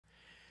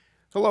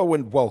Hello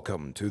and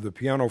welcome to the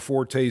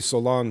PianoForte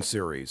Salon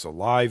series, a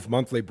live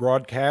monthly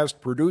broadcast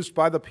produced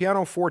by the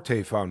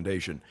PianoForte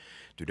Foundation.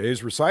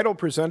 Today's recital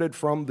presented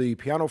from the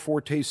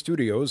PianoForte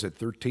studios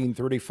at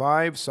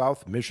 1335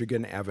 South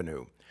Michigan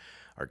Avenue.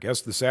 Our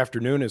guest this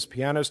afternoon is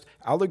pianist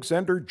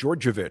Alexander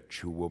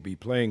Djordjevic, who will be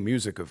playing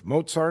music of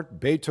Mozart,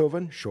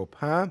 Beethoven,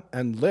 Chopin,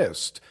 and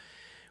Liszt.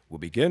 We'll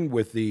begin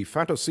with the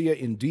Fantasia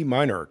in D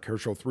minor,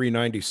 Kochel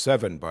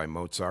 397 by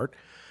Mozart.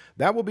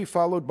 That will be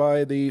followed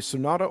by the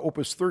Sonata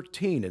Opus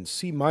 13 in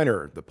C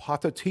minor, the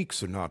Pathétique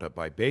Sonata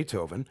by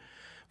Beethoven.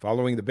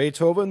 Following the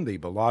Beethoven, the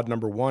Ballade No.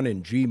 1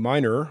 in G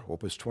minor,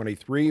 Opus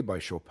 23 by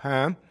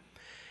Chopin.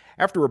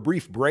 After a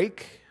brief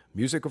break,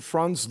 music of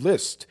Franz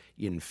Liszt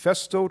in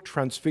Festo,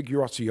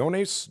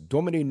 Transfigurationis,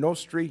 Domini,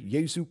 nostri,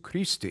 Jesu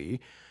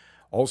Christi.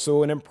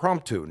 Also an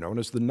Impromptu known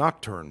as the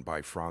Nocturne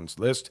by Franz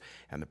Liszt,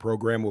 and the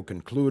program will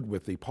conclude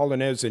with the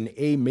Polonaise in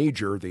A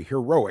major, the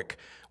Heroic,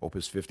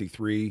 Opus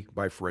 53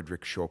 by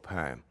Frederic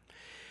Chopin.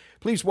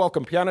 Please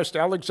welcome pianist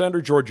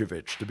Alexander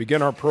Djordjevic to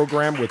begin our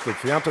program with the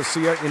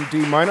Fantasia in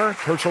D minor,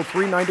 Kochel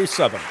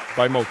 397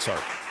 by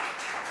Mozart.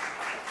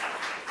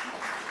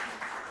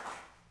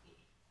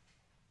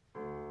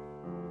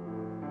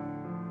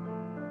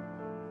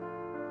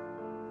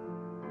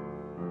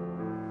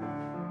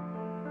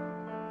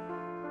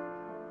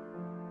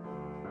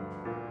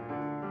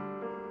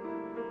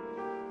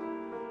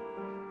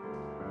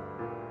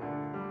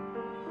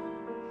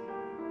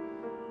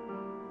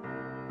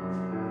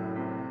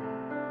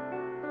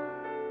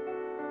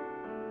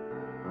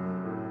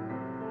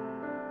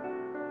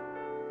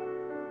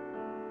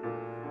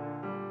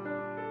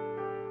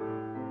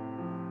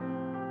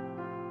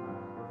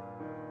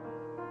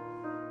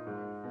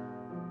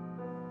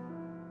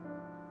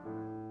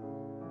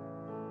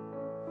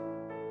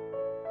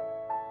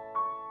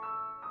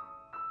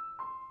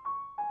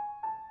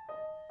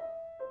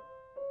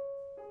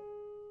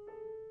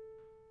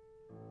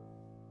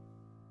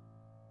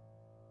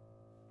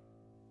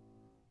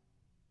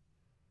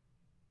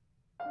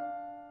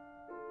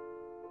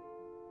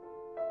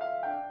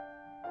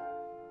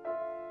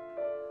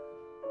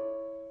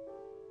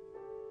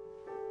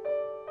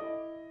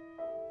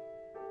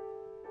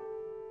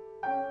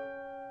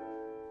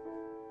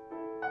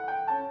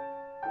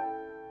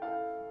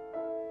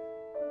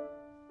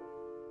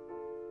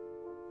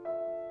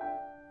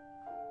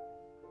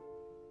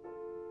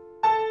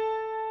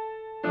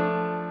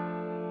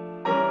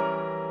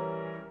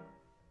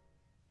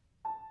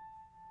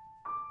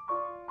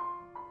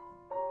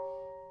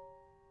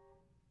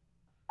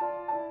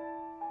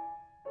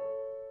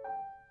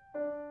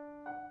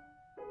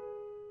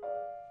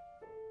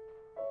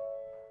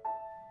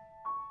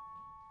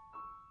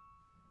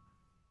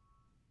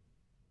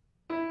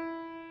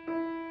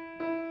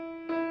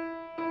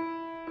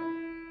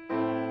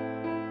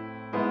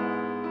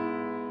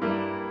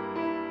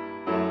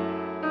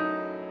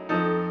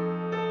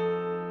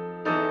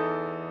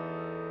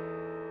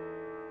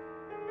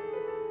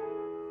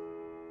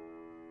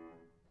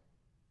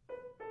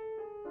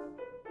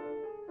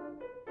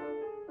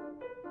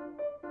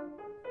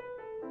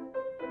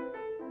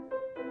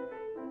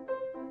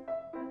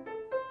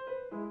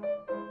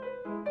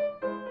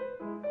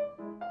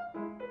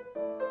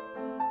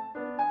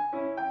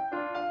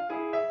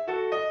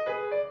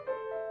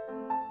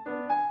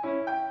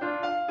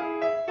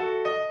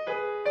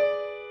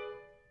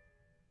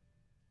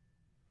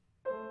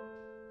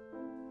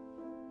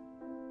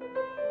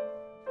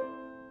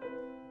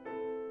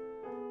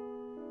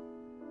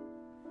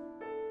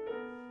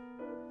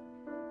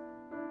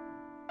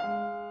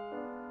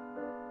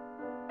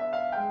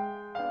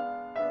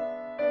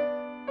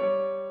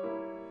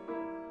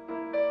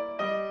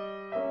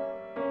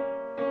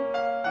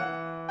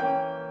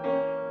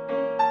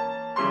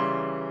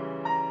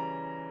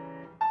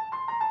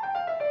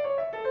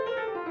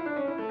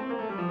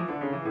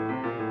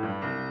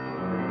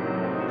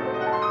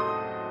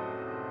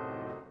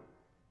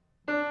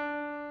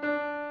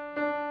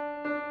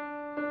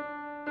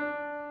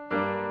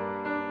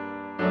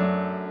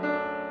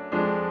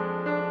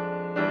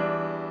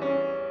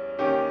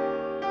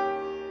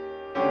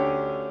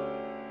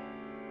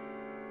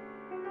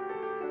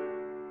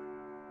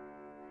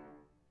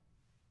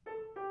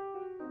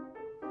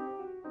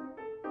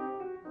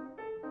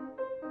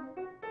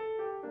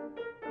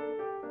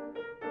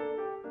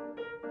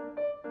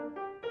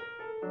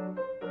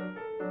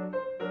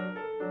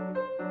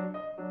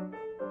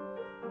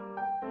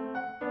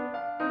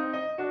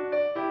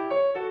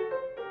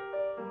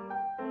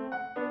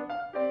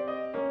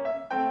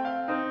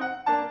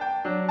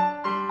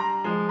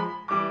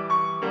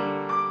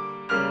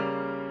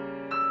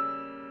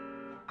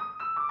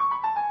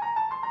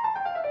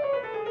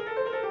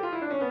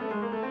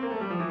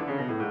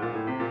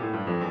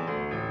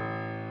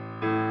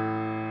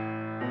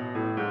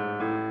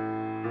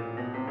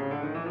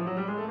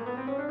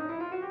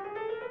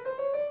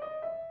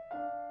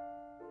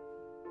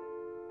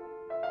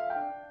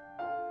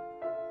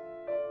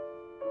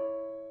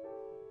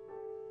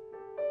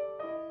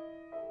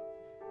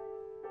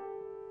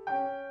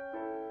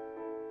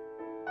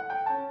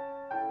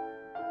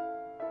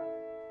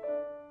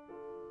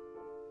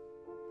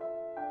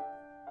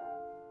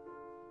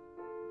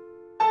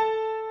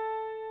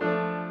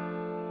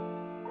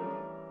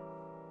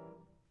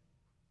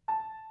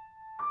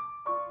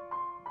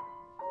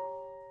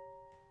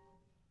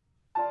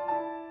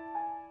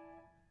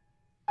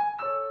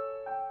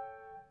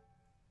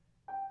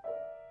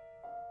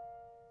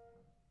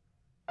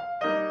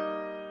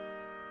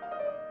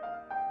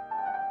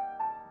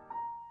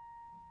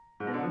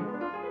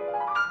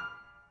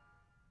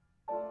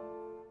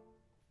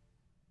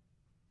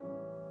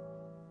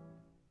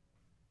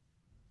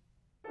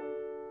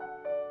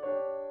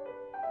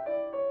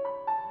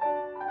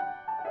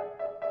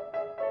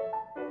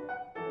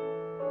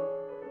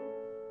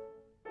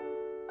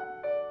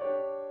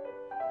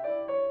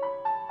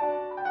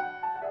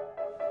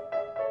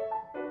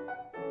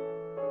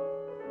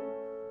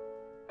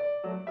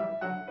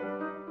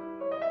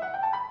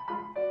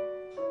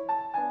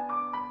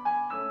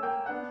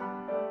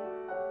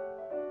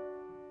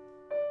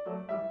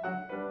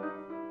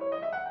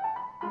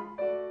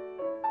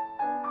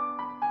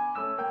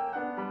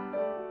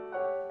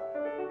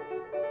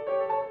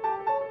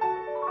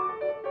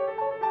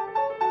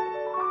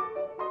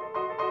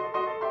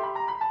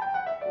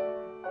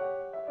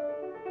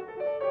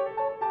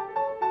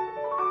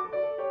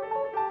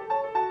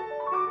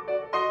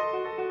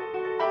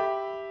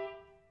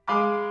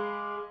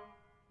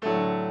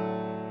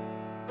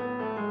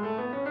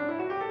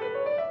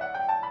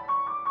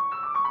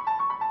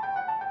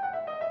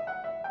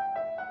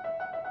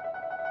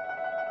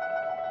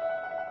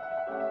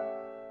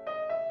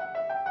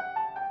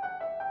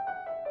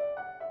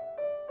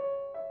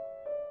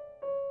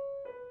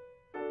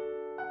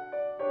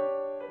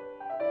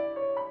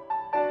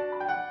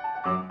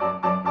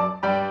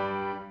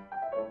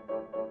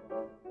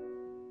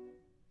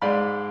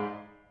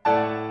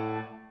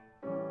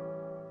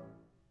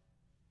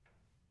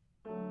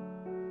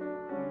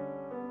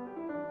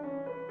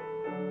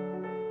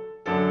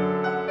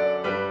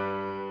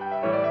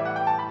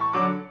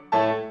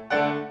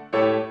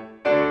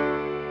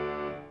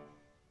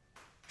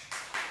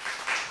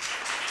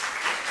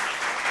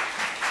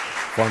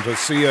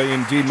 Fantasia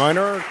in D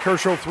minor,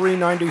 Concerto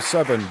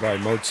 397 by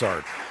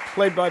Mozart,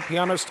 played by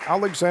pianist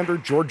Alexander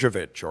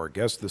Djordjevic, our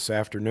guest this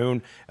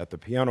afternoon at the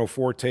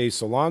PianoForte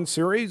Salon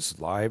series,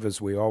 live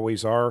as we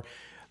always are,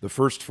 the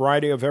first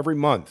Friday of every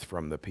month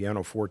from the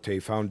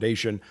PianoForte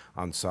Foundation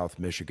on South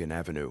Michigan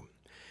Avenue.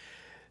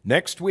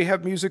 Next, we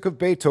have music of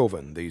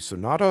Beethoven, the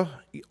Sonata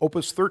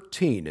Opus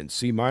 13 in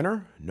C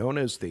minor, known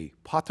as the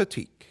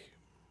Pathétique.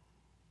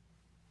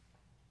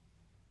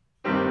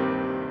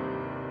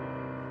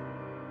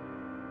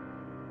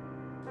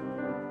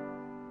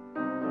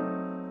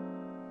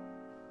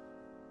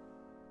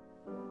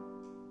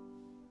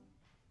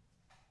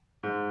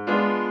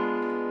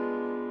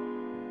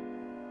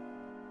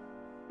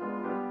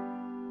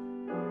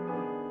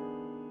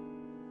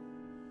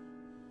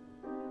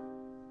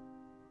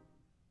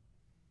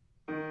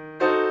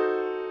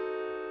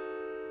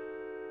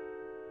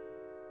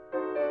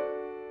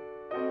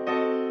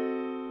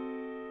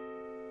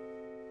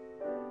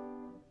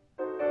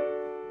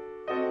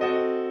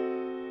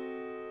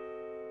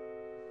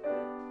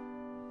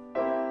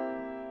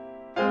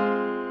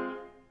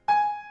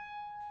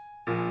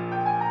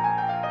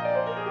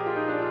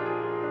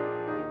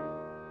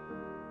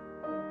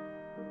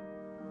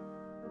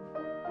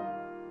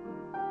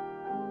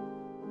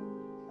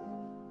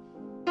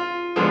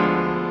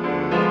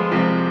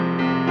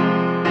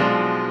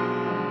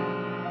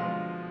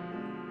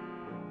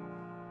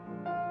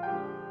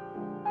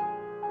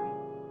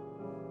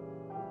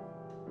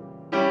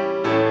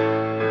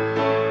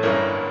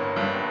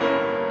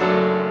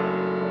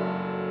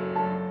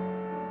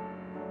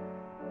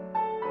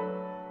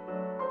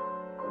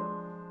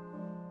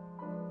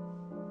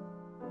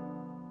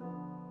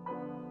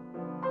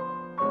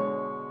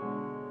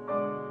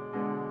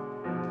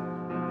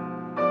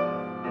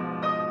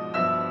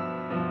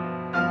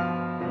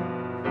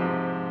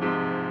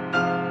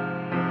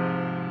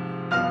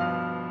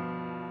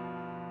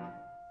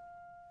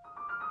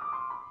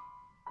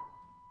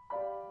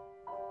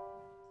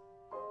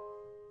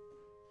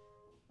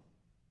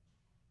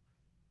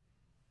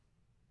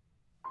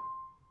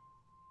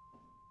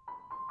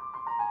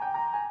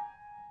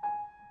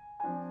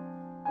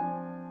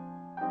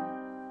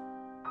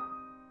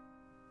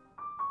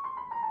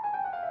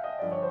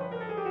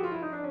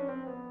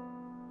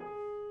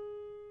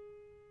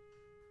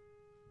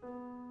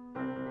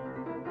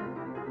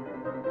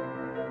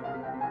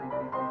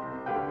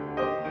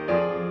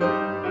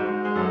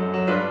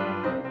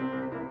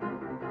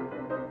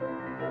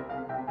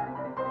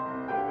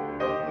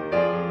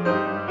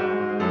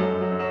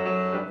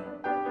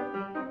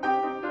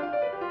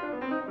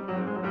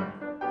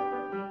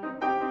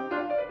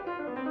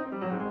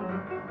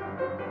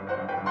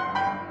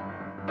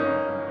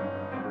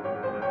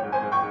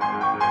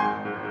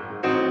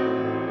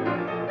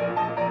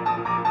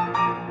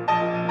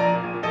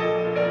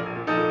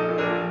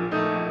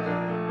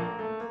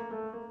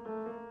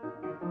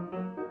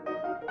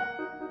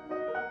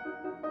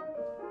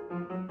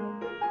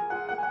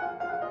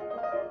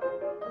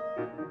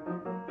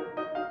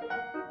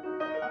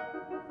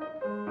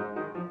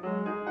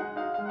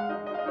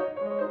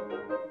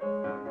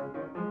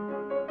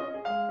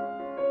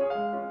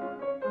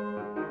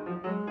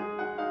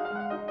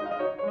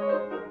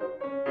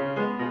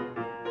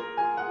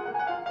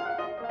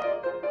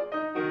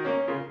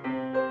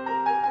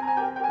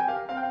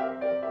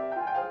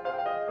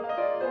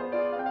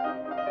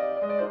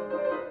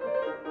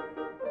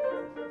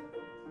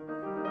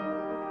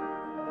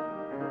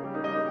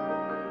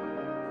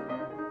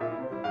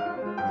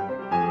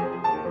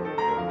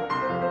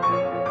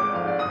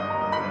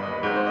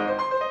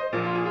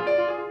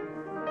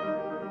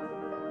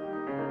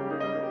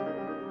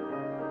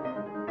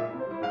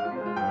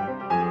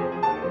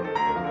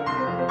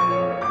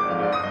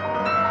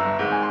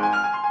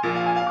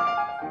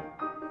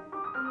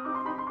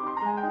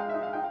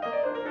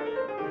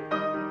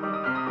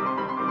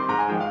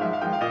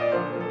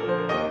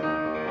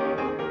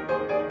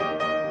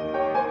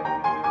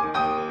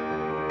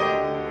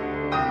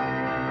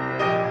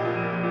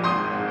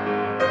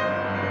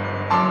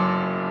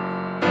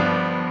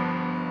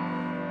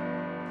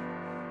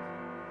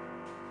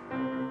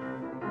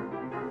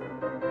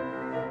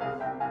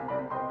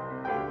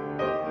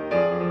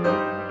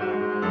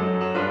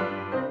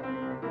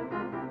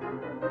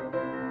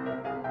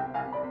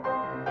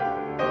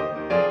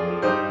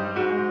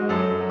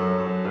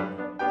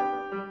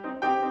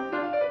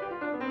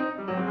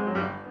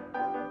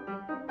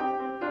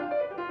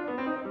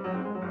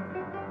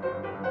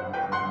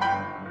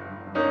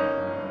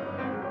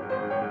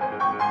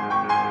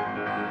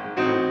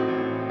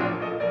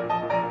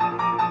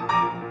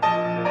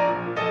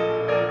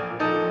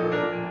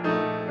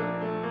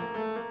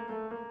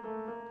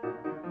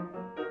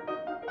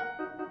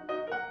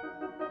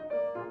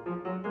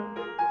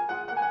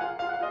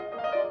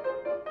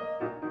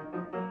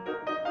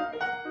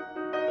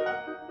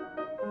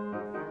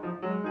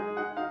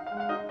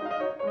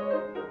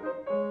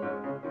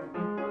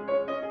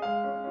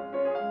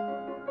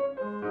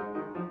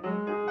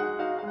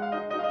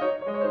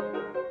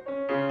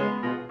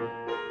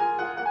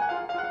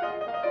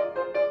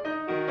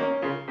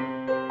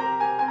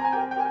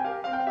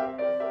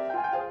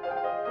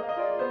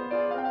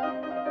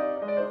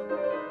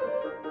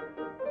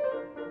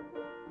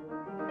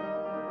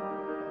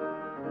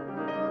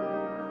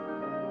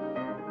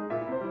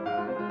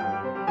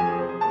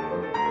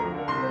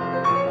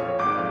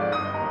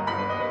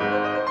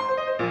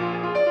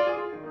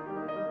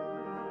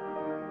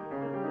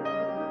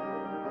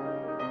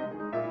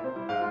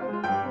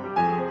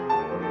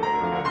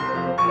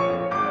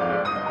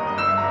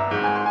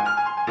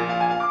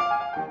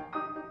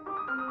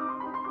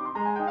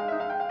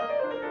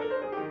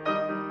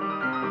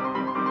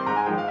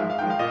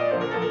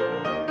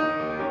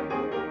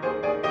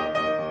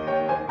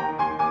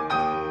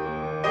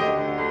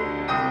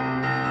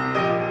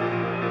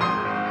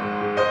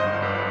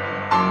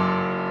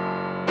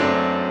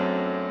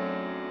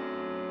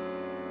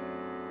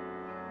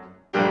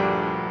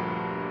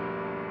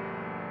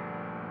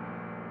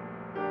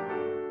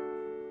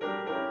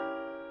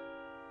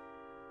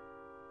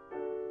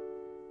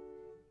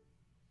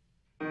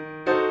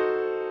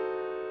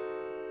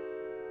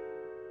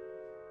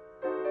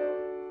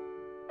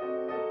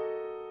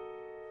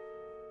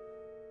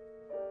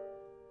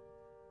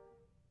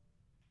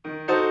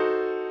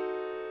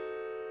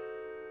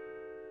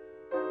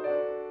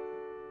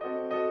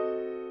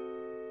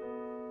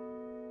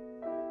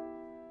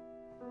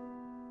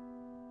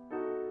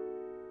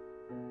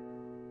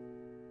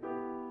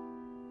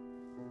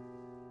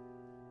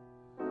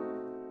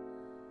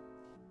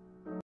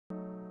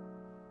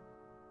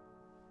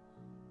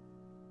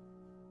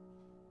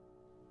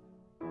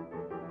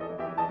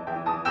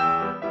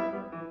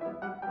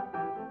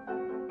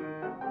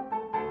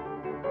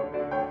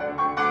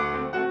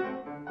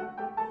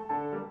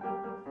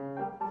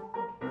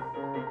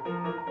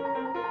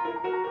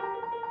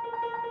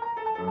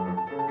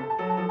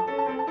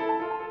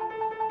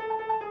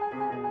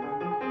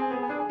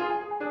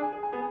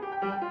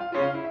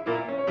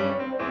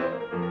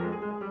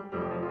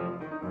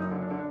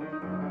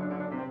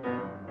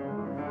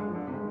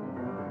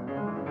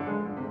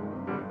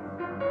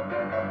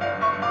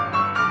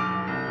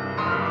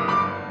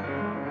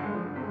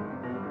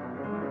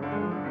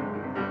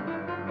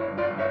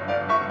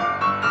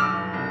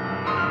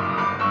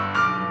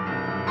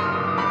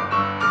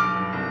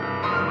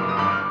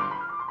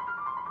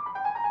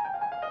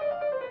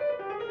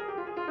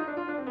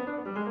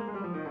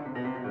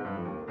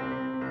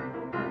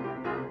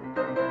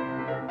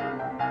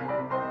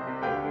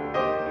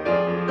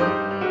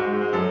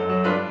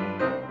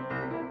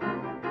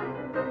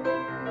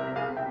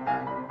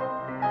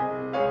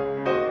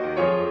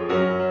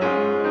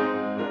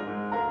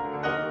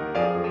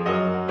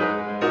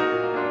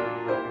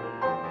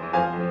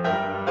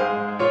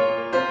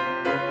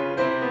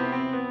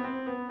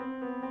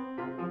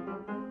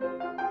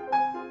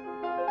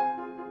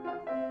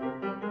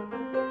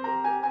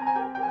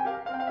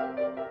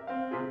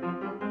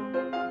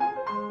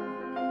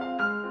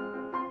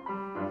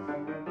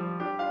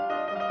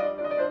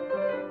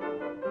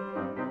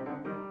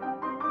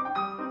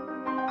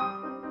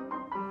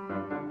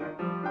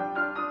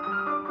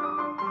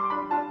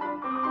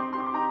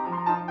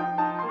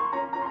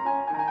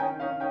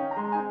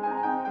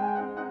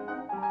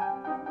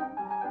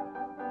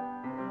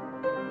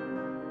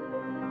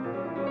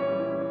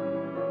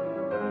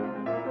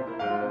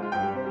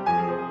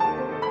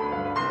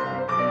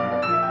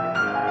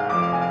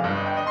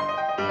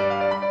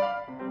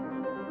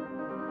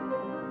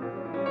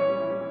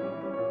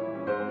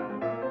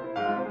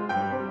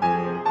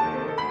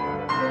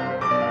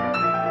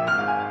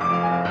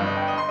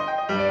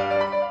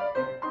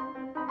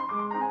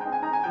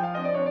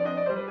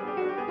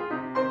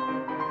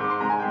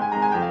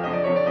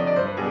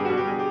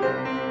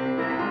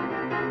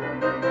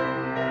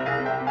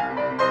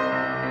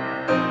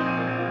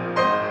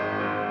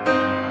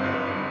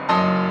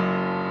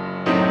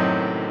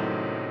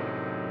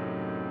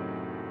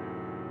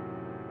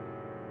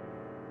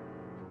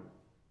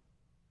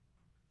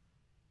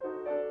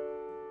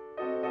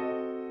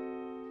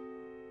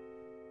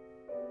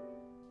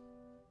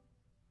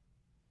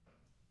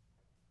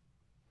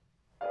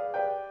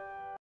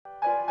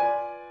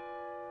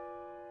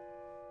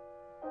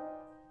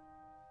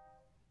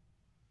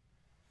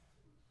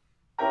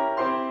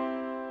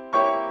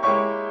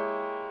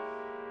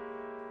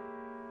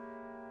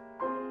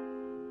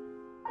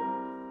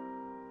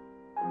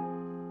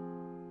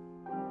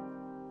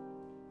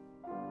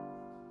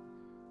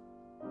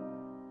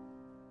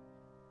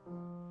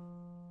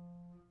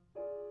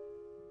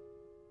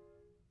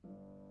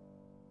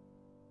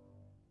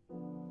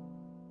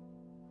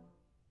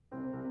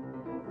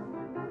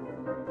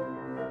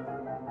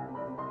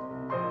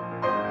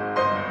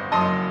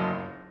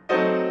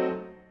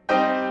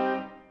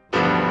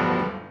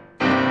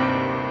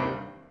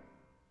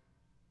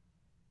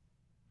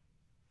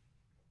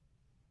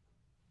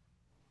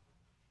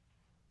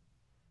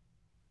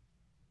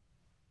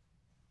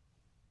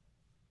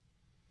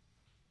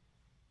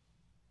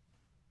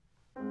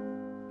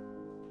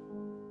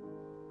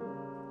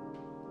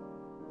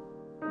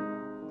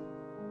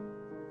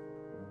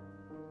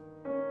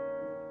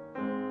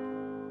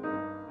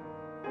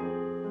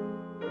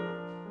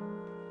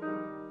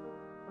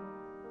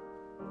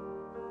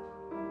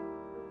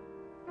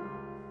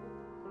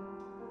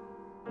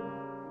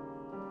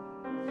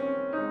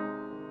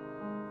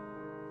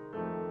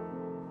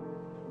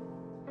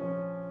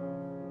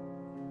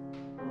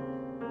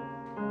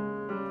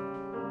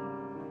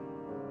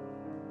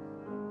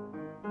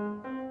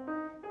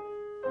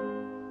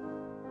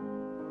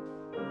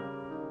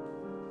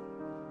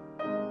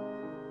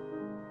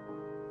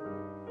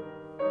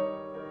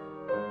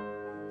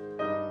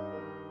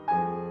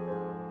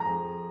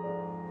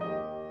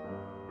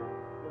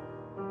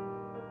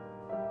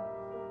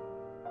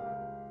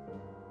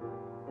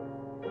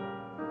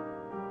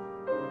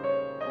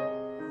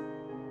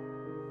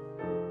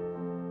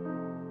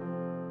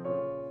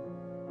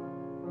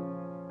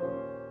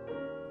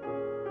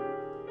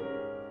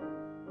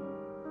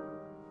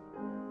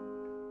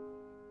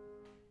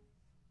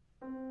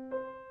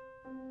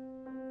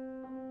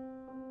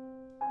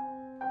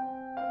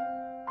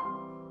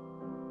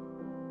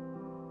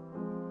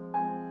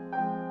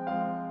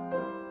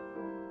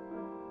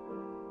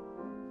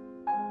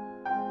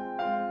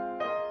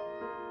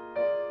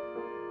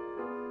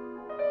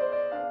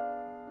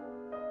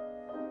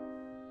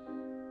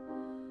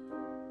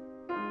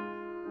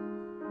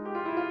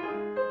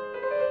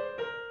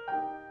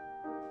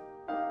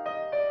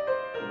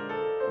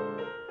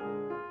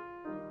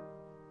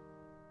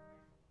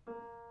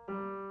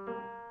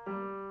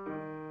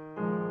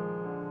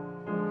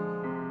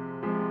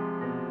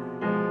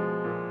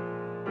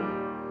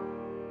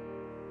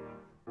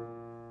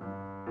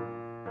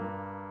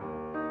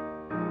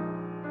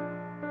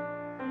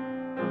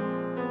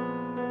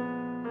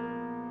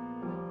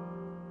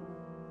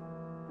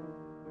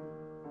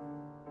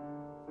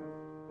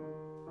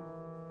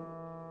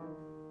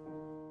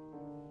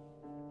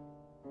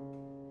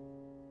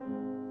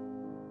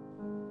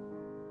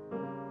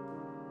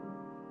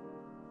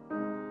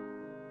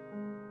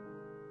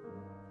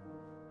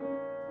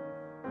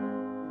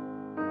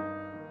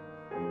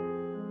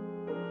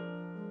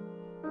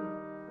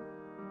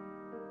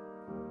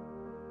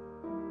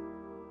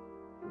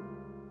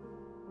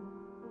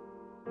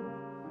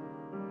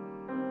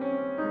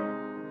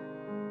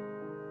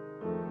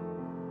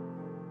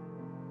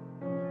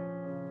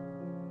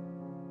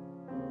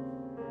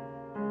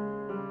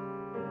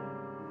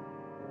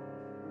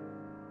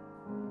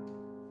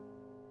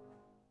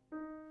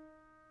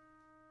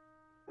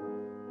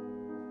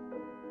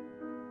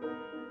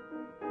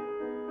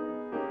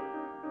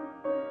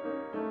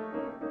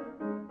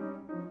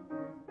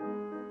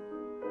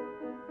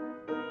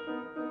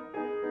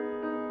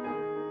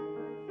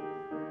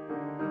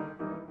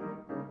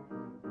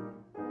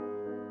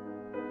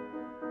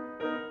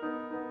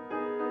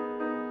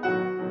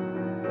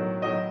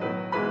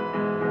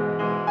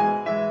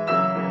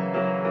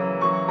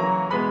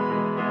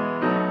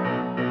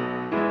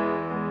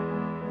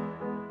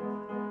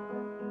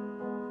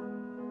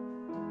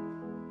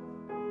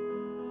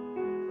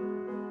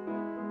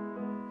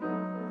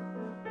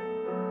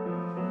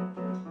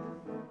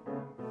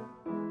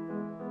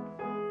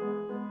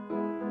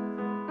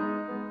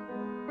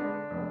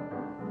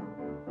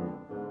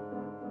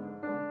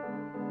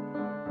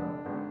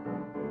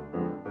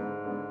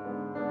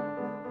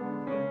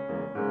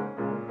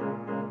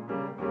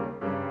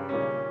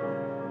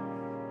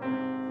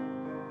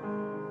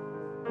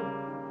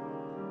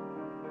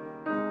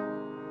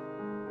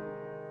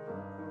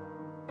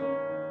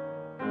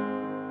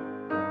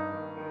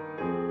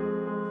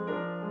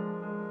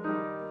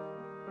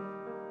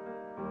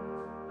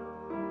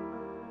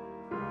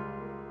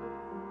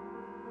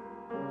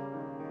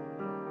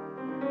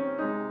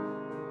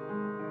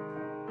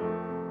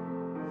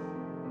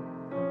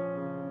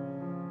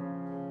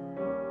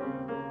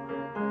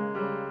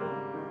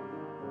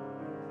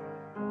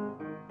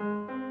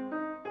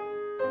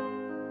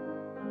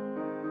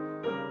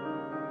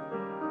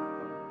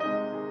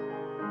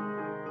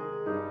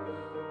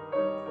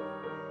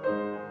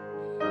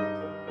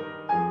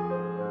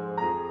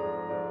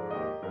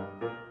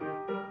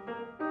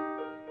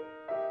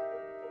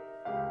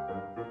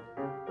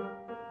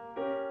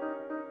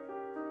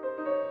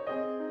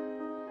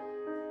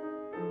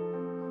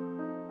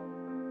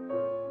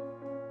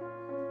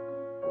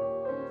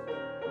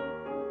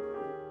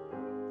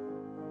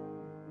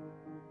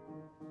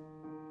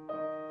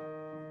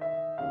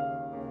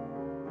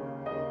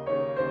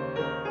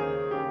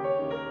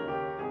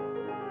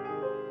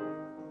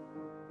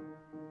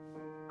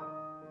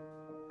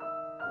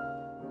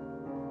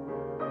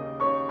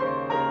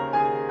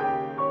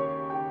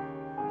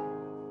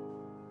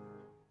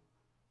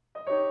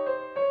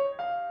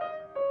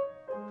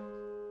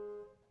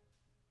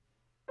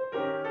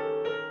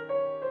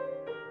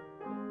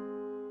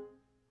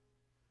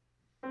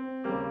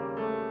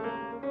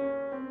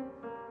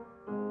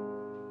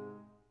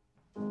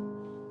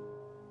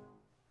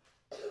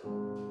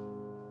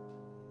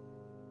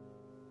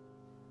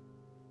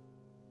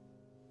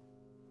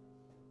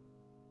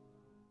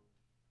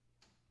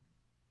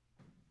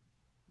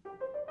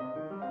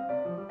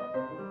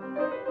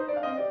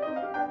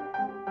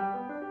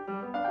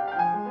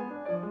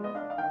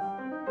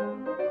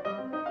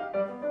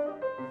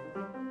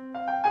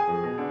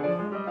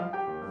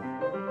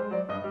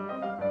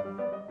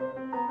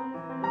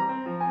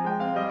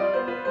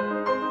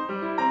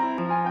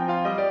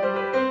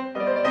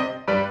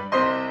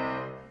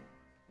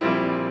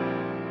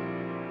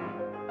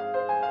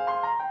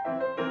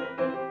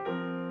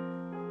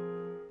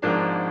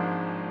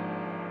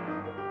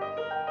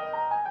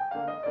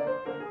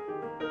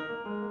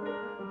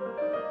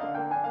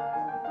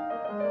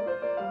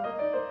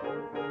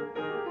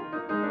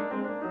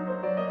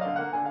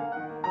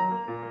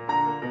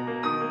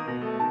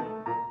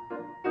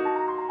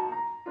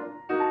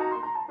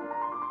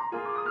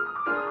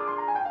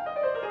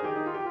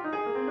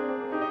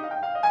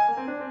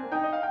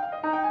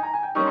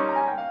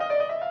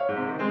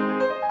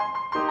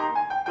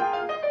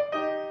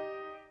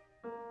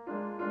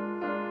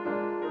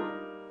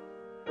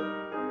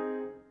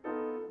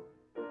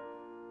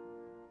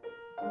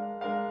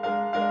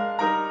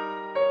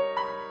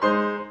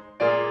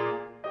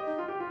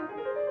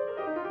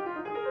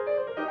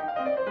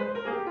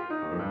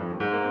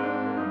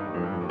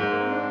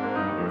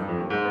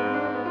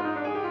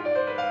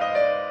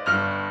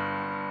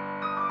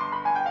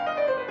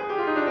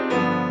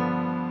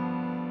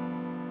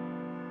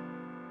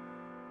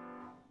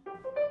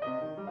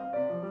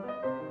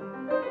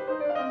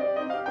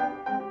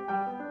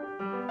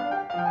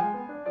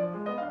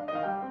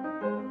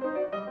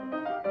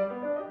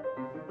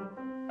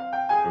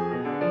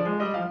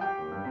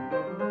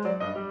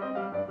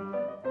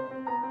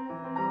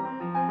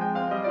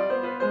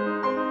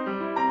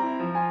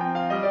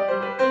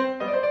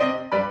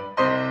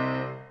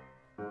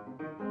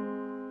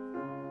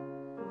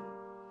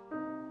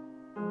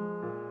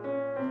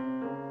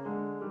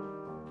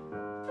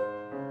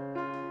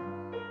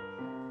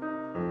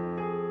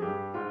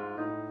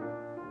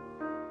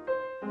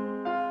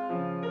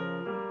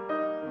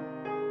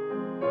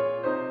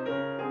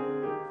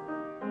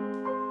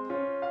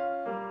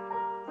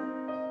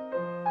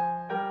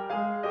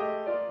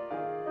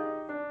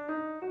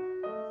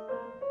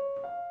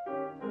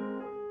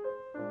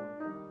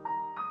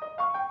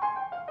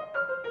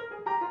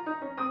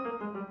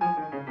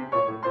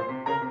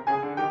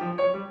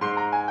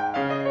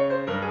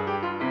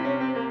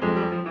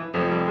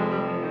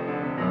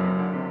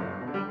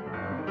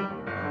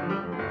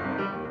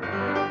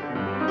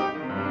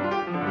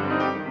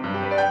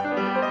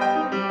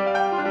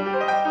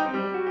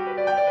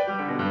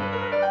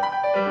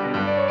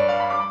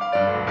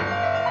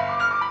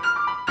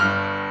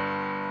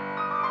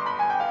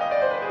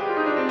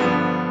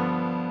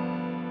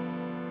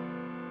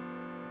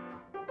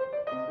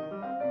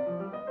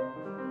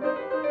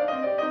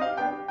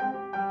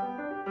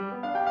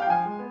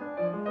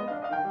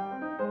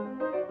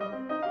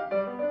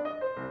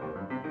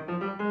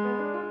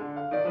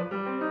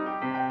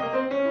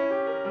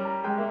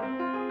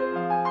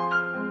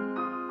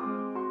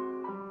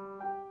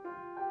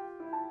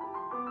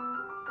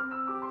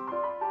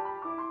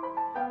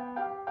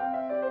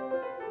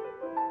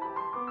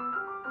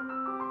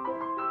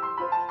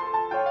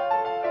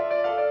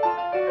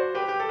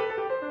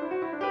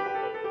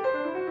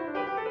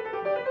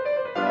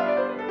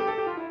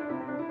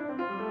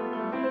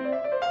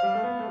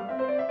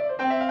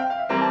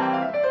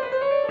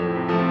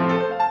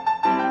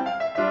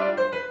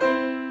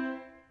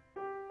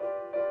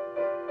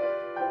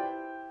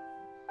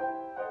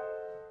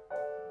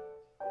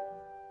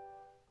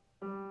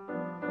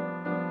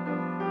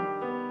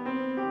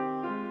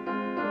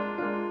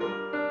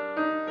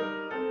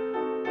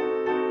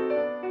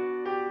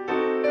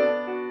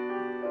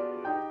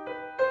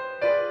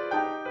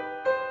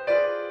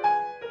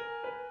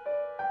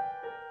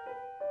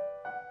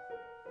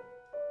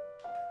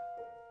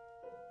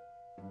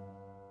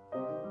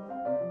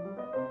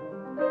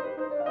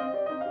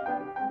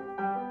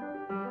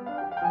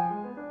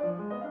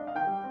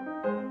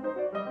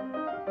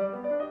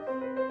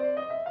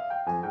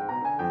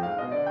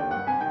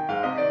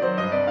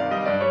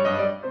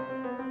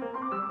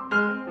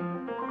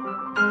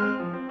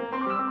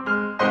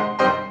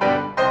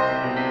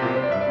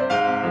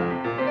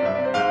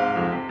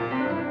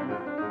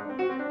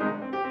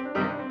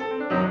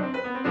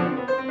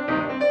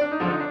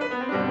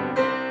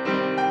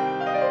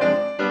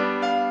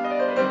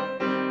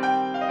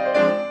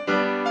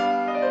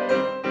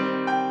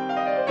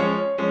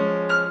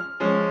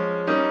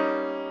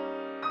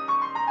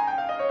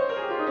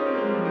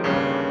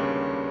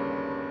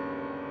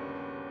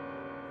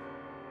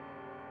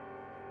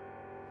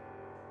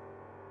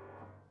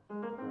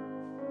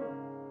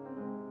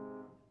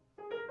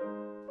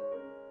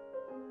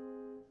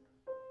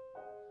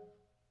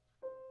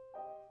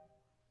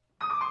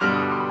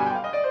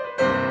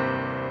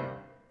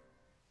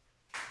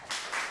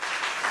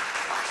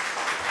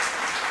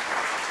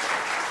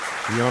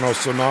 Piano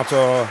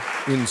Sonata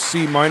in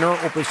C minor,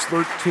 Opus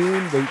 13,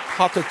 the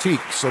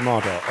Pathétique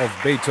Sonata of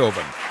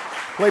Beethoven,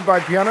 played by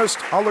pianist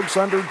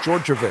Alexander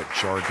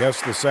Djordjevic, our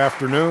guest this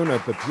afternoon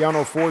at the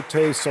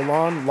PianoForte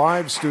Salon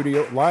live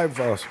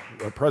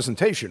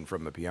presentation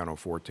from the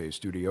PianoForte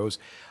studios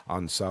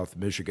on South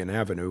Michigan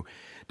Avenue.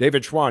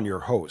 David Schwann,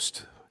 your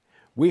host.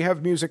 We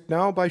have music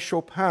now by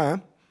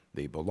Chopin,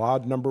 the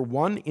Ballade No.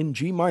 1 in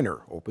G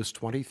minor, Opus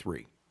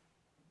 23.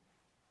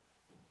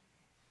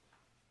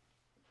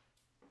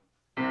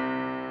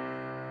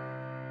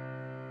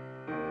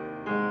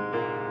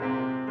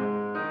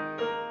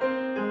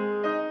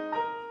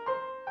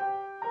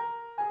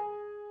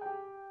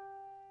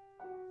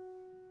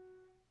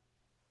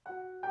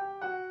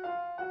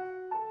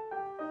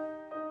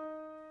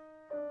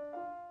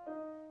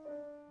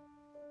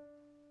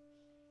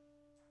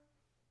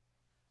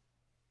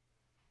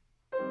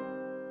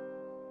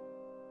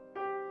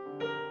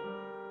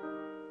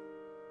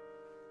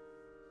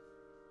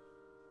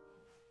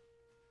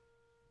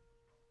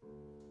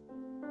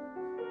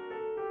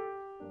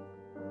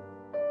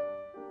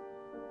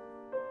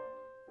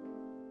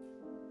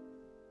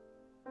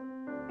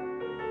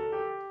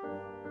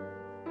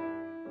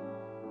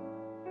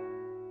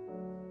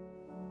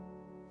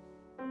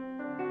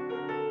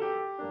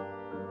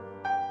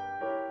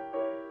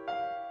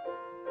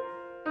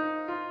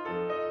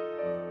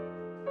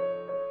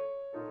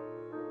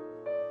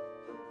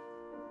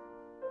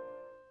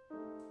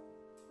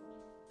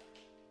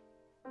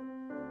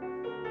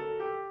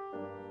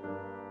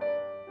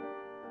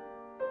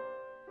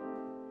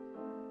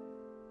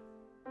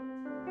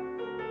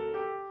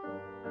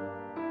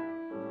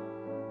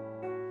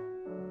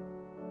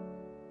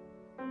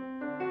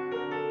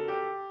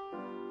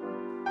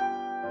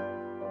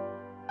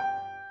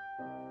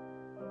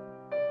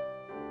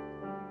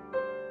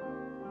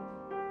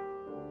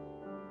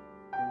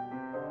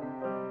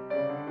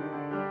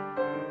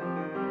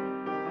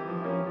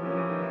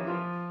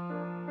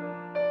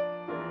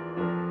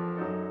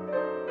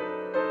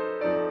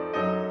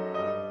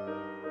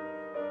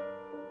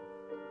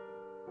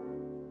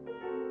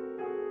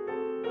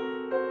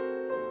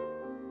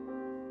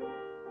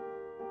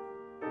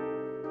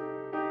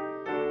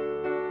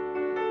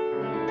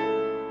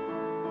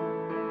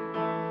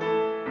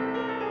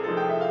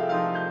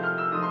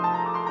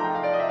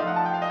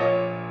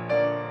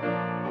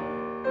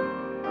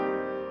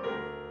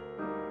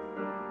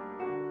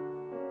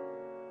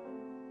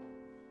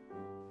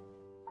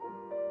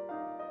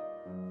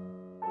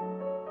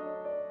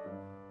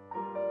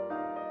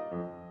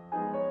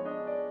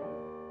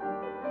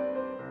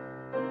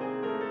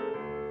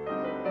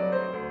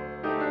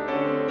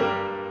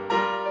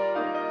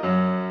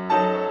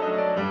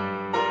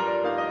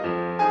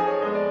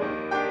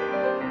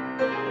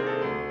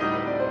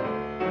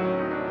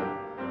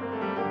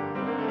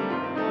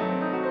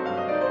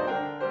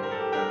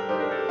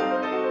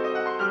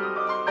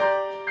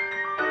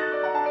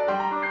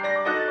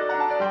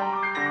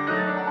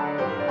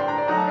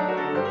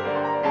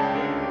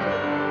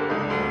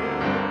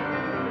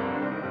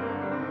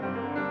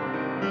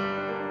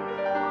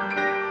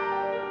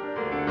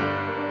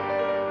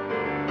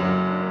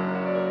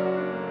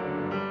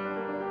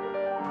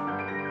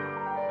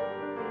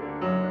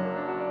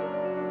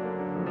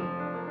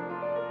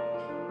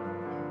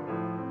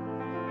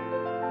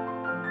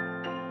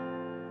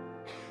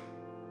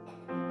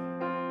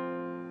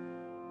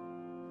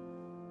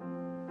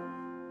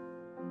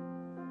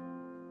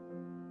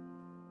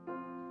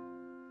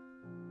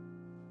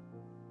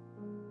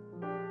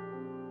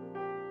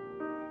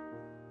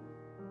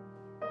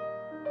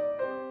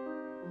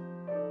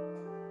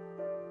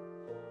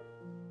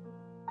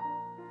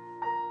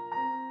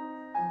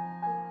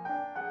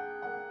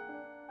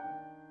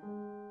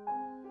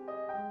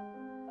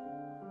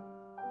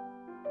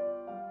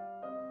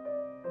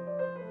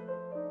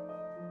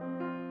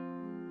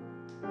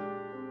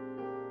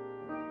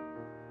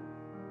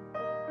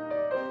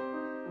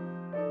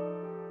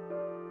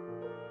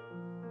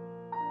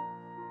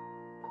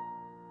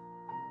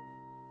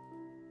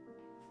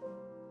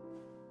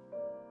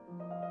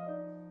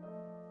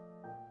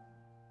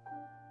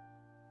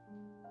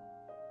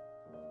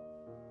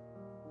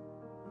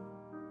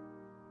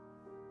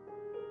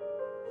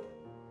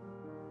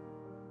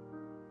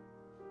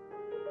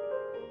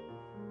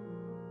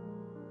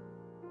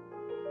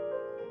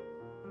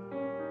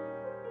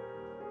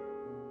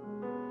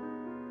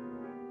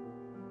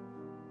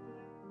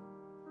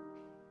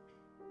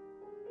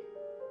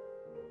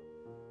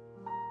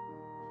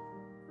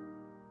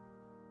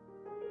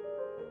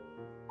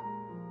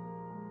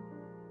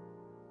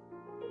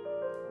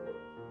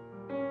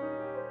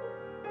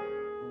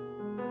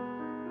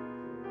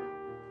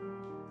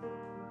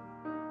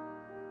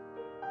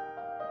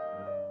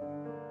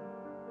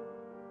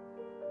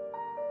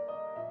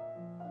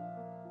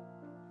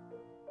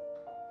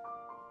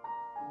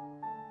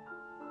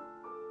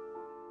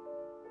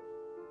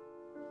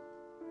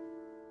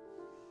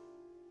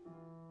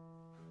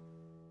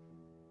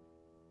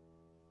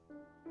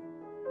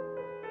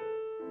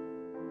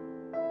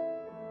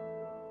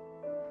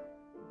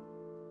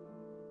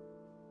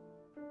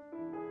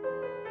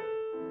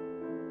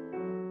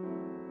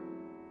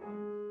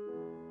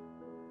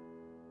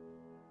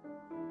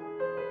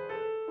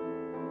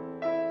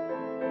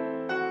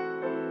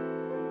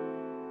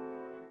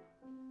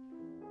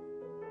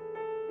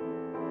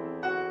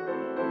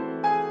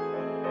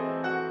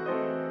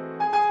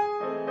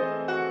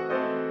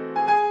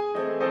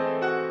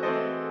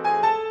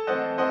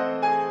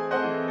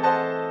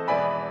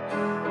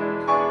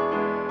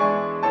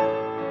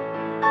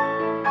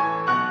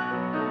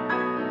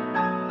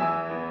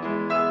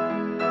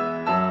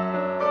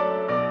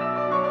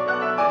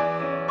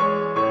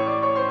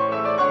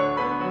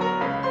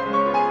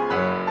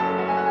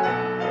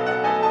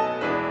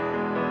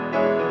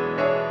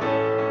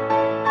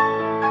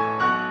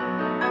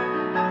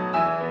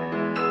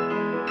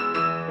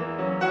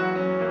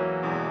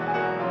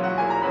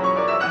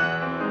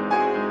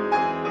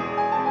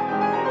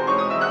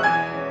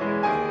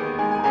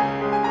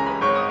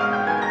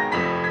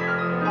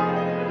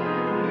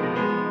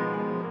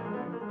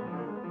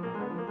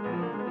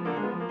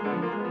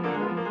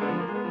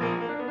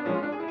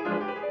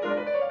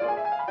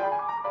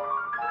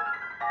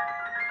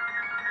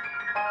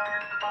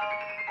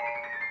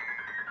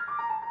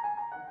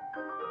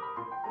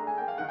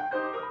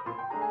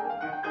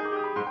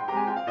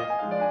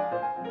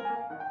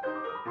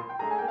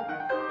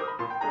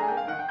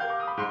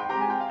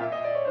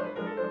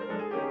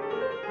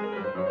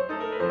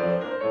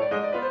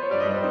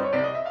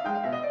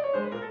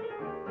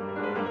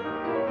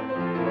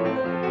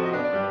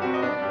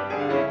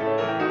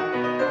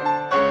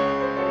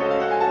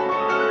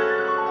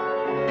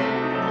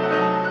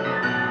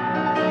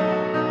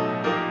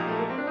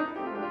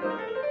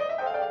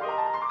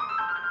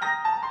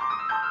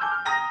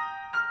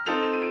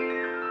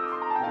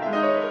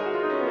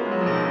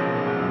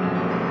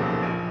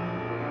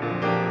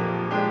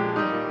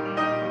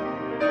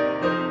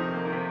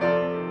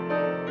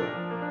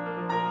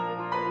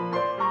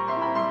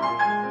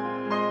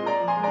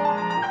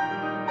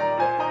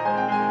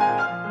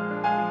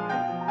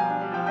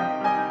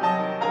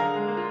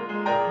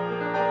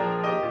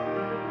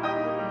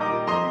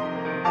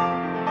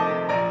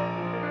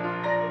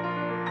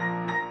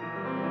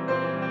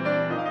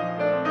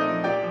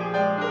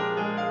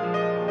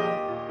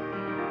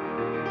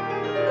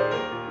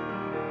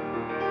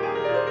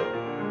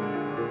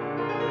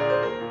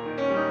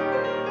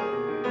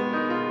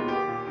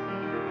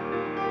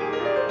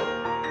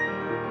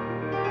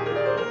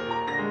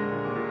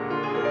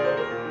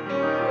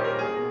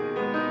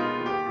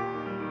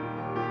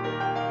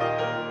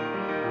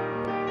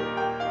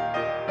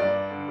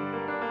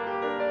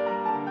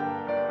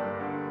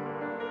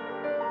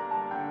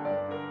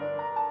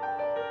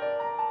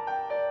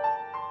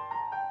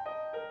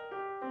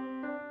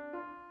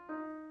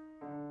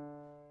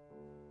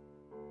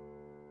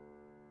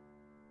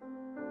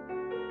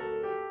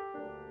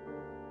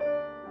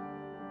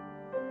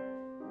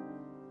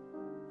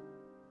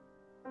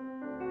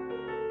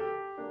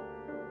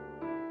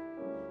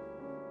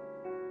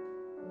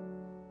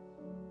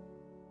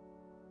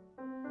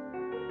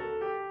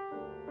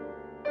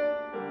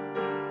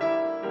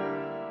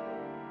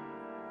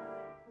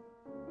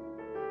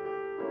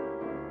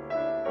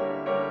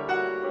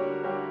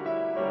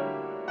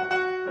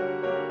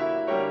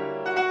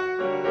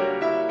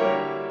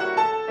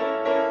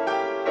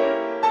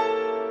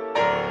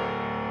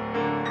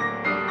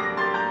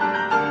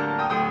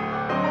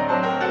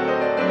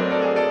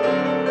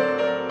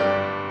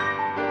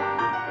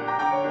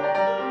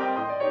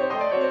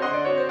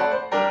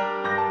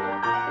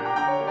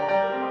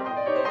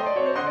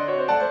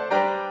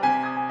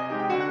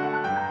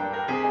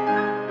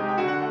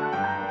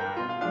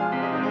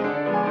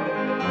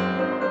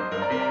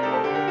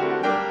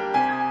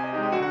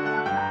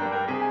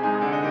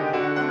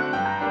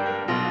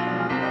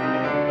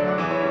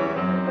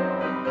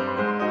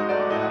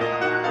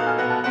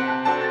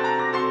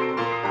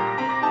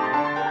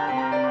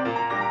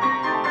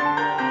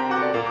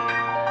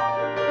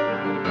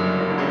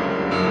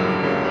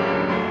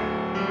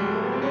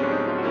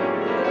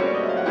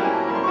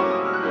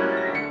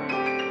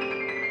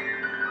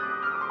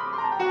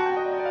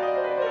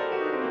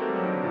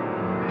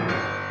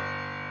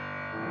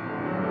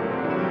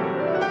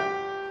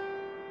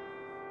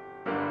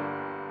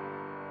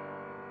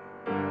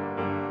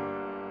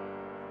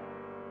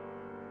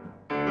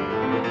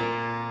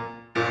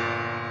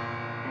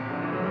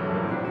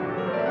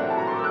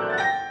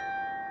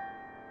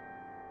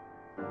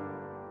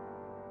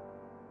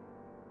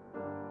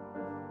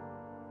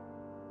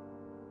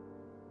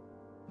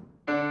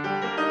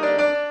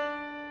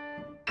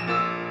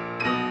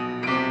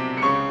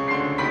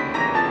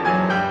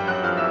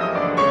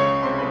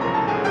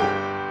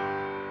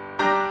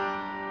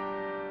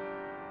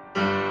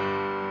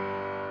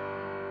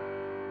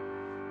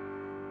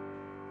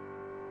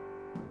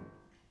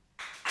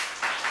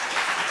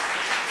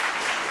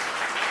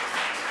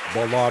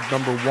 Ballade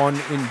number 1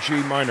 in G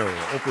minor,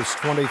 opus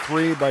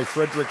 23 by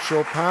Frederic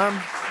Chopin,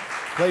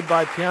 played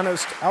by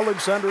pianist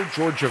Alexander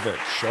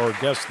Djordjevic, our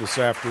guest this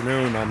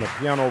afternoon on the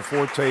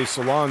PianoForte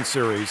Salon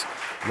series,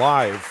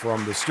 live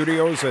from the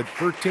studios at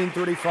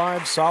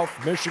 1335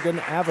 South Michigan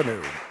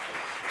Avenue.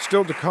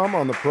 Still to come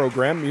on the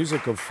program,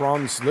 music of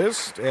Franz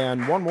Liszt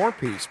and one more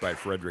piece by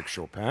Frederic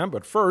Chopin.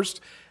 But first,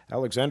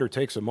 Alexander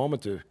takes a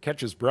moment to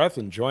catch his breath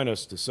and join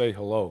us to say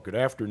hello. Good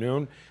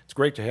afternoon. It's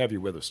great to have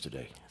you with us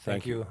today.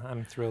 Thank you.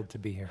 I'm thrilled to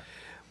be here.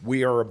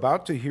 We are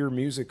about to hear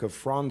music of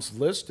Franz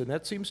Liszt, and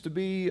that seems to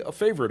be a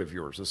favorite of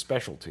yours, a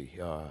specialty.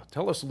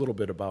 Tell us a little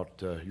bit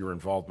about your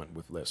involvement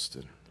with Liszt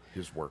and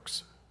his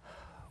works.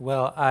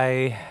 Well,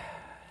 I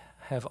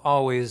have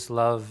always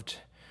loved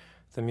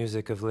the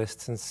music of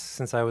Liszt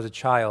since I was a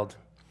child.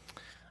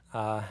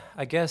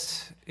 I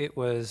guess it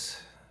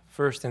was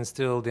first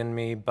instilled in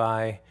me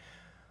by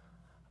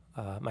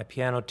my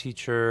piano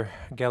teacher,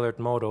 Gellert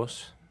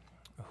Modos,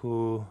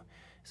 who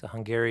is a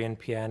Hungarian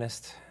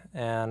pianist,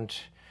 and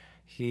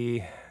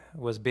he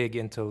was big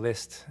into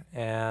Liszt.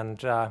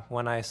 And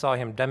when I saw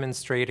him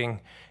demonstrating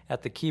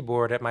at the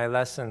keyboard at my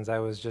lessons, I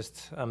was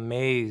just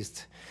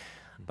amazed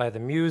by the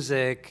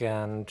music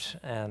and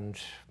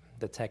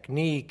the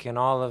technique and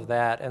all of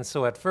that. And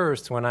so at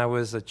first, when I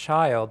was a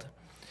child,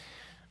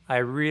 I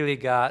really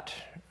got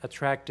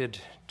attracted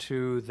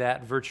to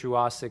that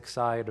virtuosic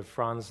side of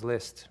Franz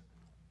Liszt,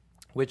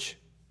 which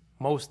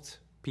most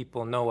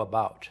people know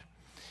about.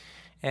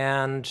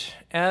 And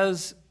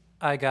as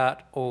I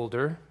got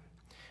older,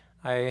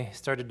 I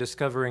started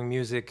discovering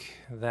music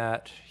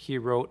that he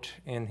wrote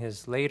in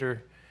his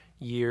later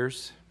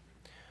years,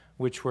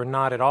 which were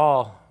not at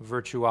all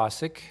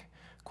virtuosic,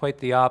 quite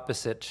the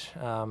opposite,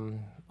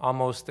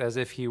 almost as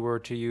if he were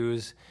to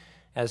use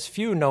as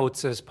few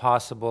notes as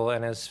possible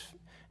and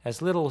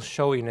as little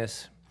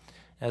showiness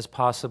as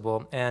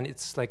possible. And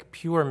it's like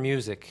pure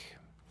music.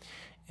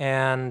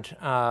 And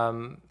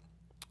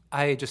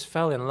I just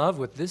fell in love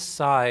with this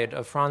side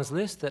of Franz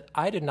Liszt that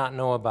I did not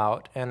know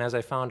about, and as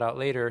I found out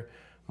later,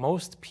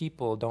 most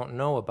people don't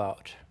know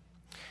about.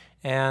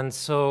 And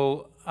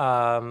so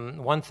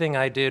one thing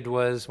I did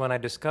was, when I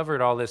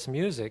discovered all this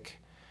music,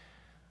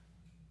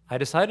 I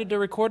decided to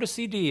record a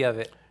CD of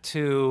it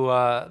to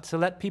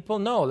let people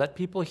know, let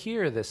people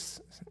hear this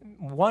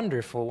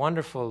wonderful,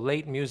 wonderful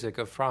late music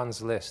of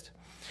Franz Liszt.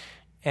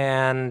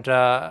 And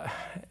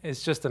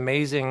it's just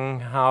amazing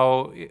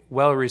how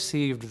well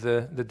received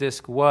the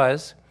disc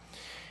was.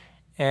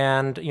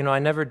 And, you know, I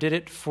never did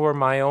it for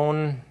my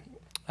own,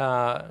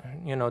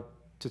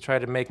 to try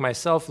to make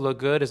myself look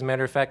good. As a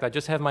matter of fact, I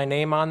just have my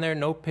name on there,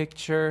 no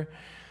picture,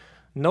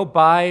 no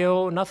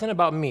bio, nothing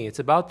about me. It's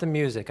about the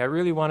music. I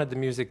really wanted the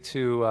music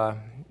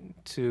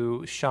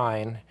to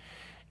shine.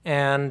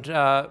 And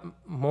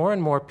more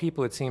and more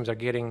people, it seems, are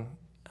getting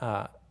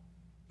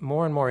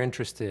more and more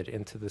interested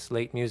into this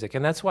late music.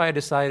 And that's why I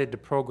decided to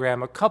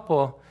program a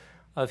couple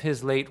of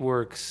his late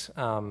works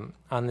on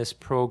this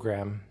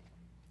program.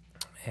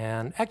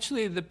 And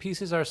actually, the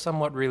pieces are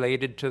somewhat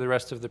related to the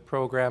rest of the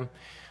program,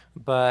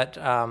 but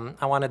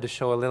I wanted to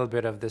show a little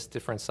bit of this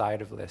different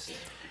side of Liszt.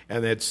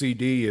 And that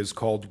CD is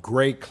called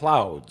Gray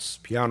Clouds,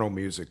 piano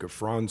music of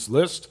Franz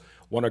Liszt.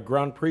 Won a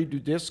Grand Prix du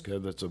Disque.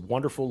 That's a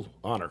wonderful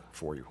honor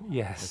for you.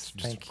 Yes, That's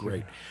just thank great.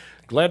 you.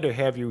 Glad to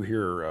have you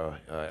here,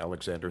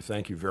 Alexander.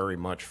 Thank you very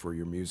much for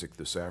your music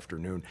this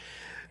afternoon.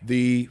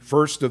 The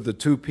first of the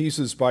two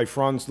pieces by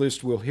Franz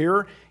Liszt we'll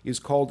hear is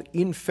called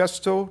In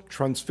festo,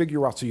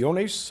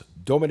 transfigurationis,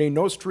 Domini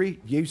nostri,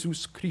 Jesu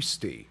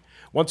Christi.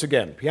 Once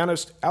again,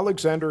 pianist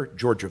Alexander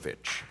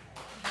Djordjevic.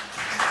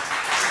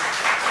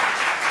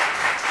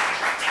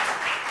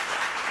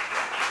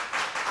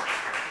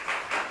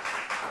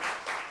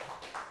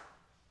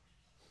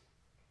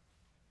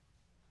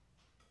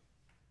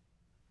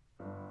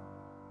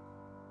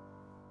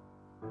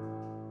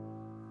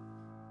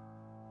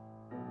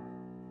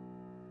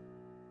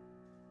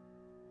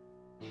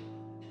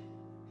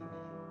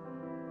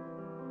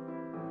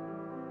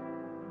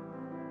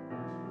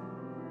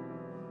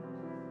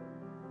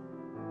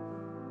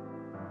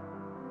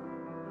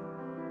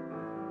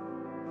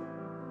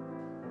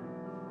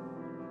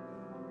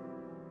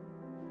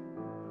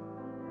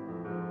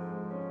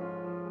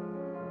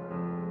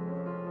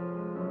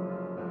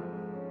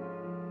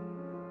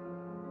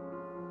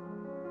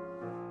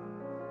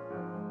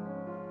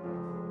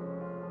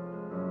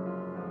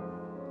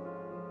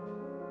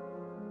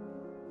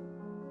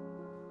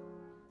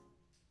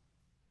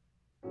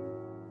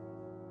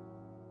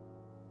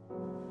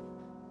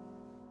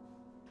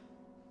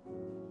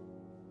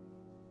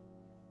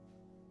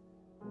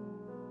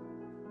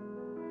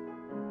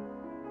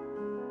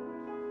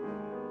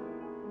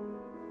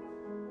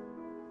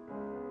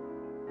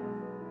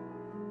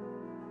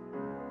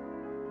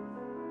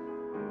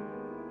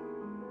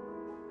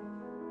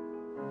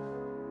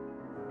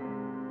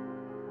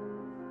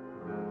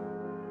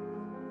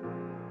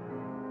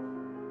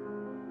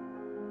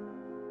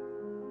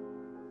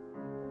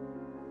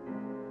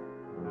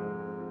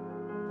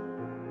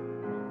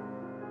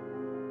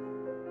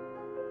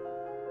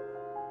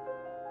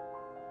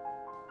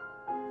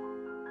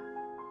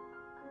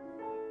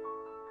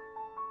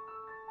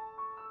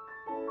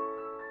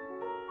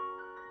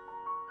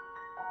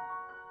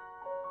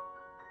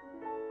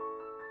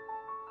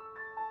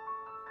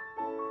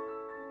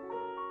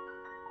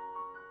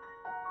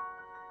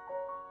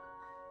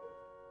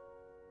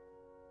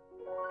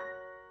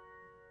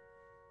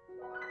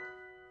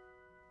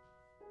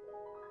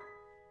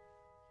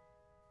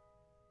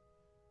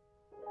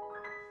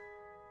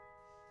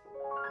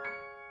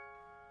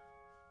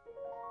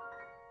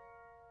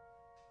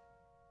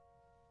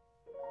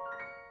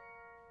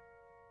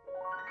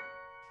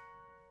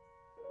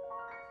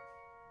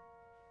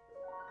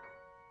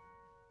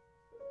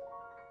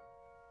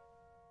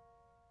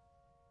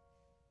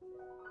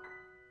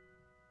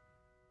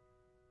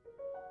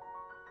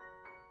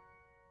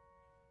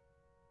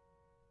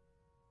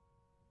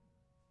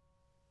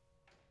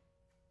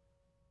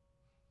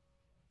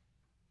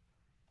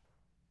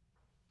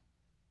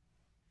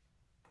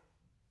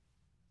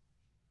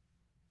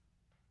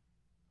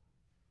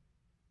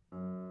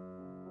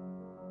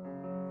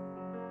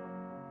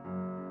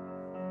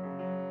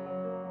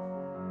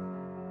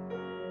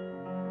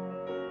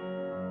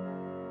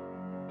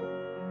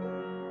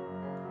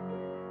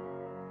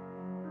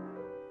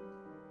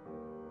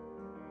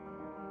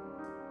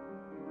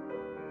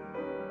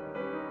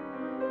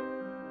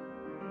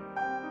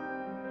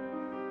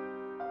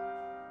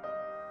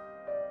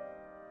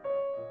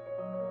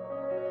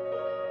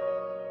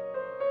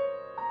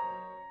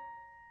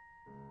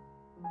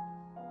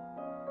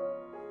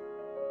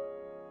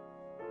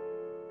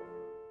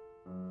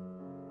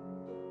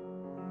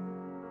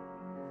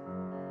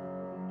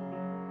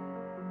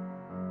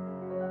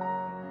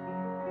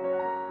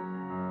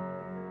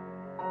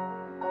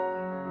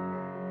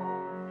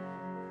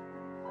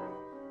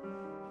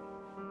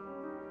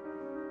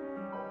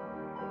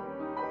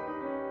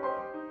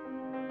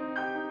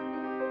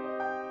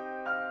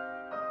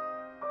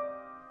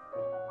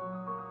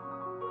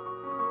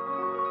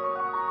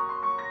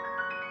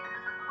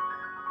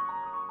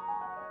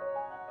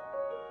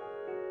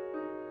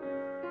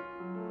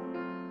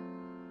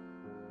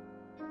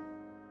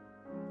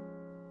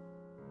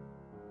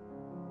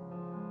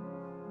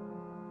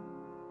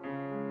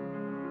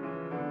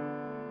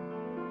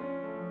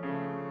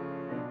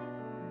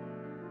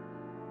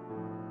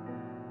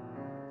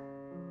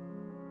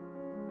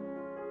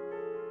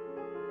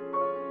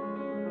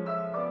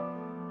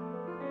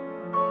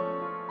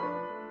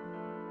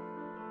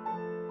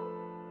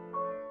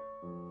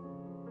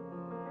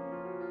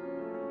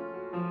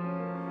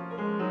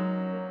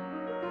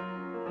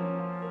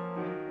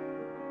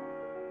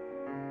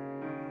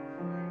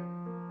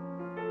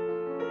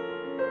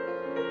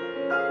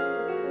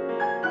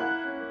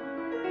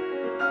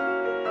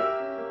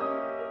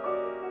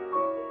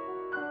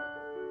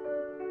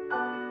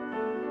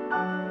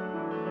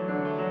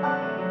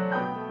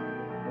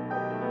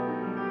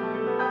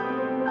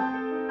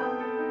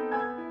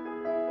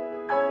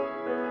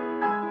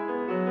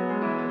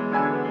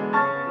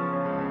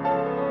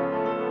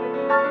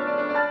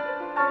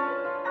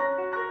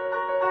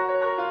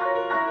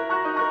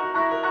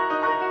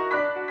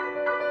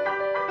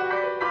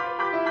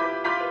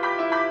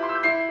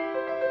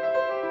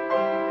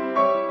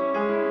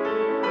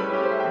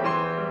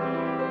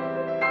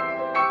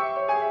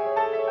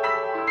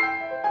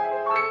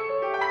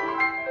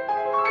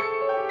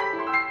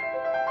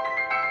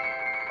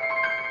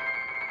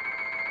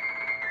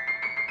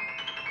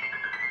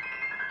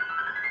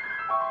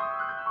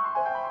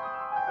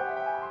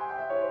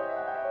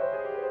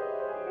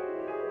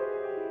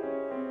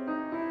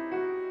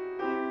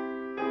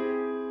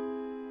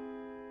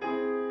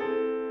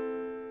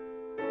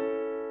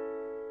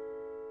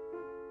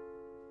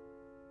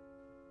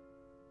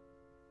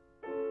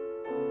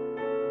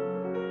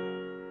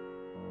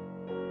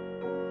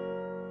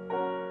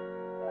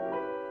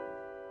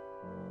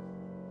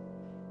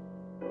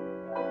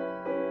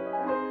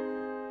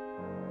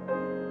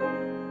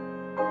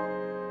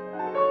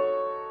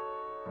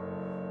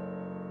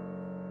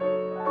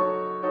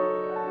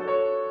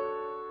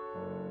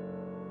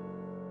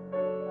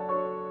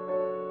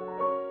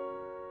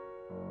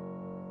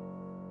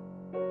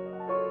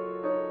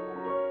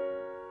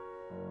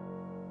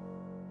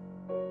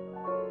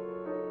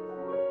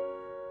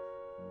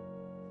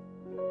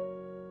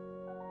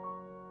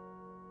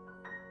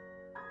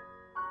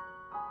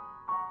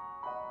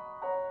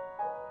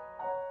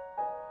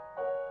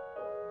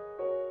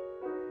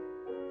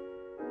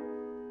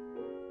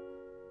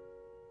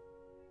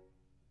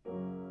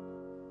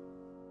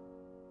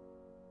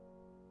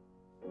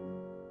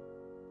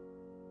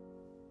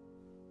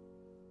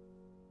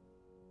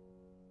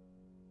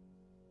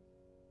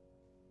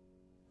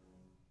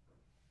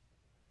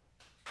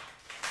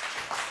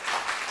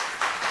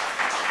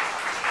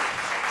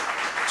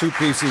 two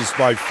pieces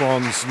by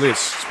Franz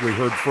Liszt. We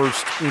heard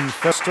first In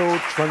Festo,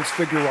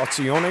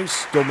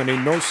 Transfigurationis, Domini,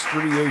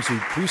 Nostri, Jesu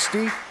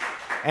Christi,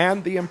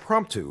 and the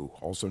Impromptu,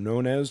 also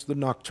known as the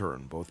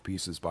Nocturne, both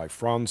pieces by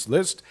Franz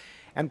Liszt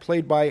and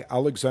played by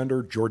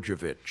Alexander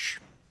Djordjevic.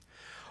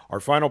 Our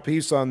final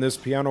piece on this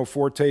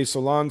PianoForte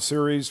Salon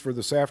series for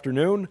this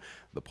afternoon,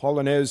 the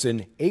Polonaise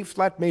in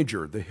A-flat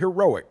major, the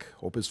Heroic,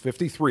 Opus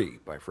 53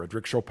 by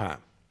Frederic Chopin.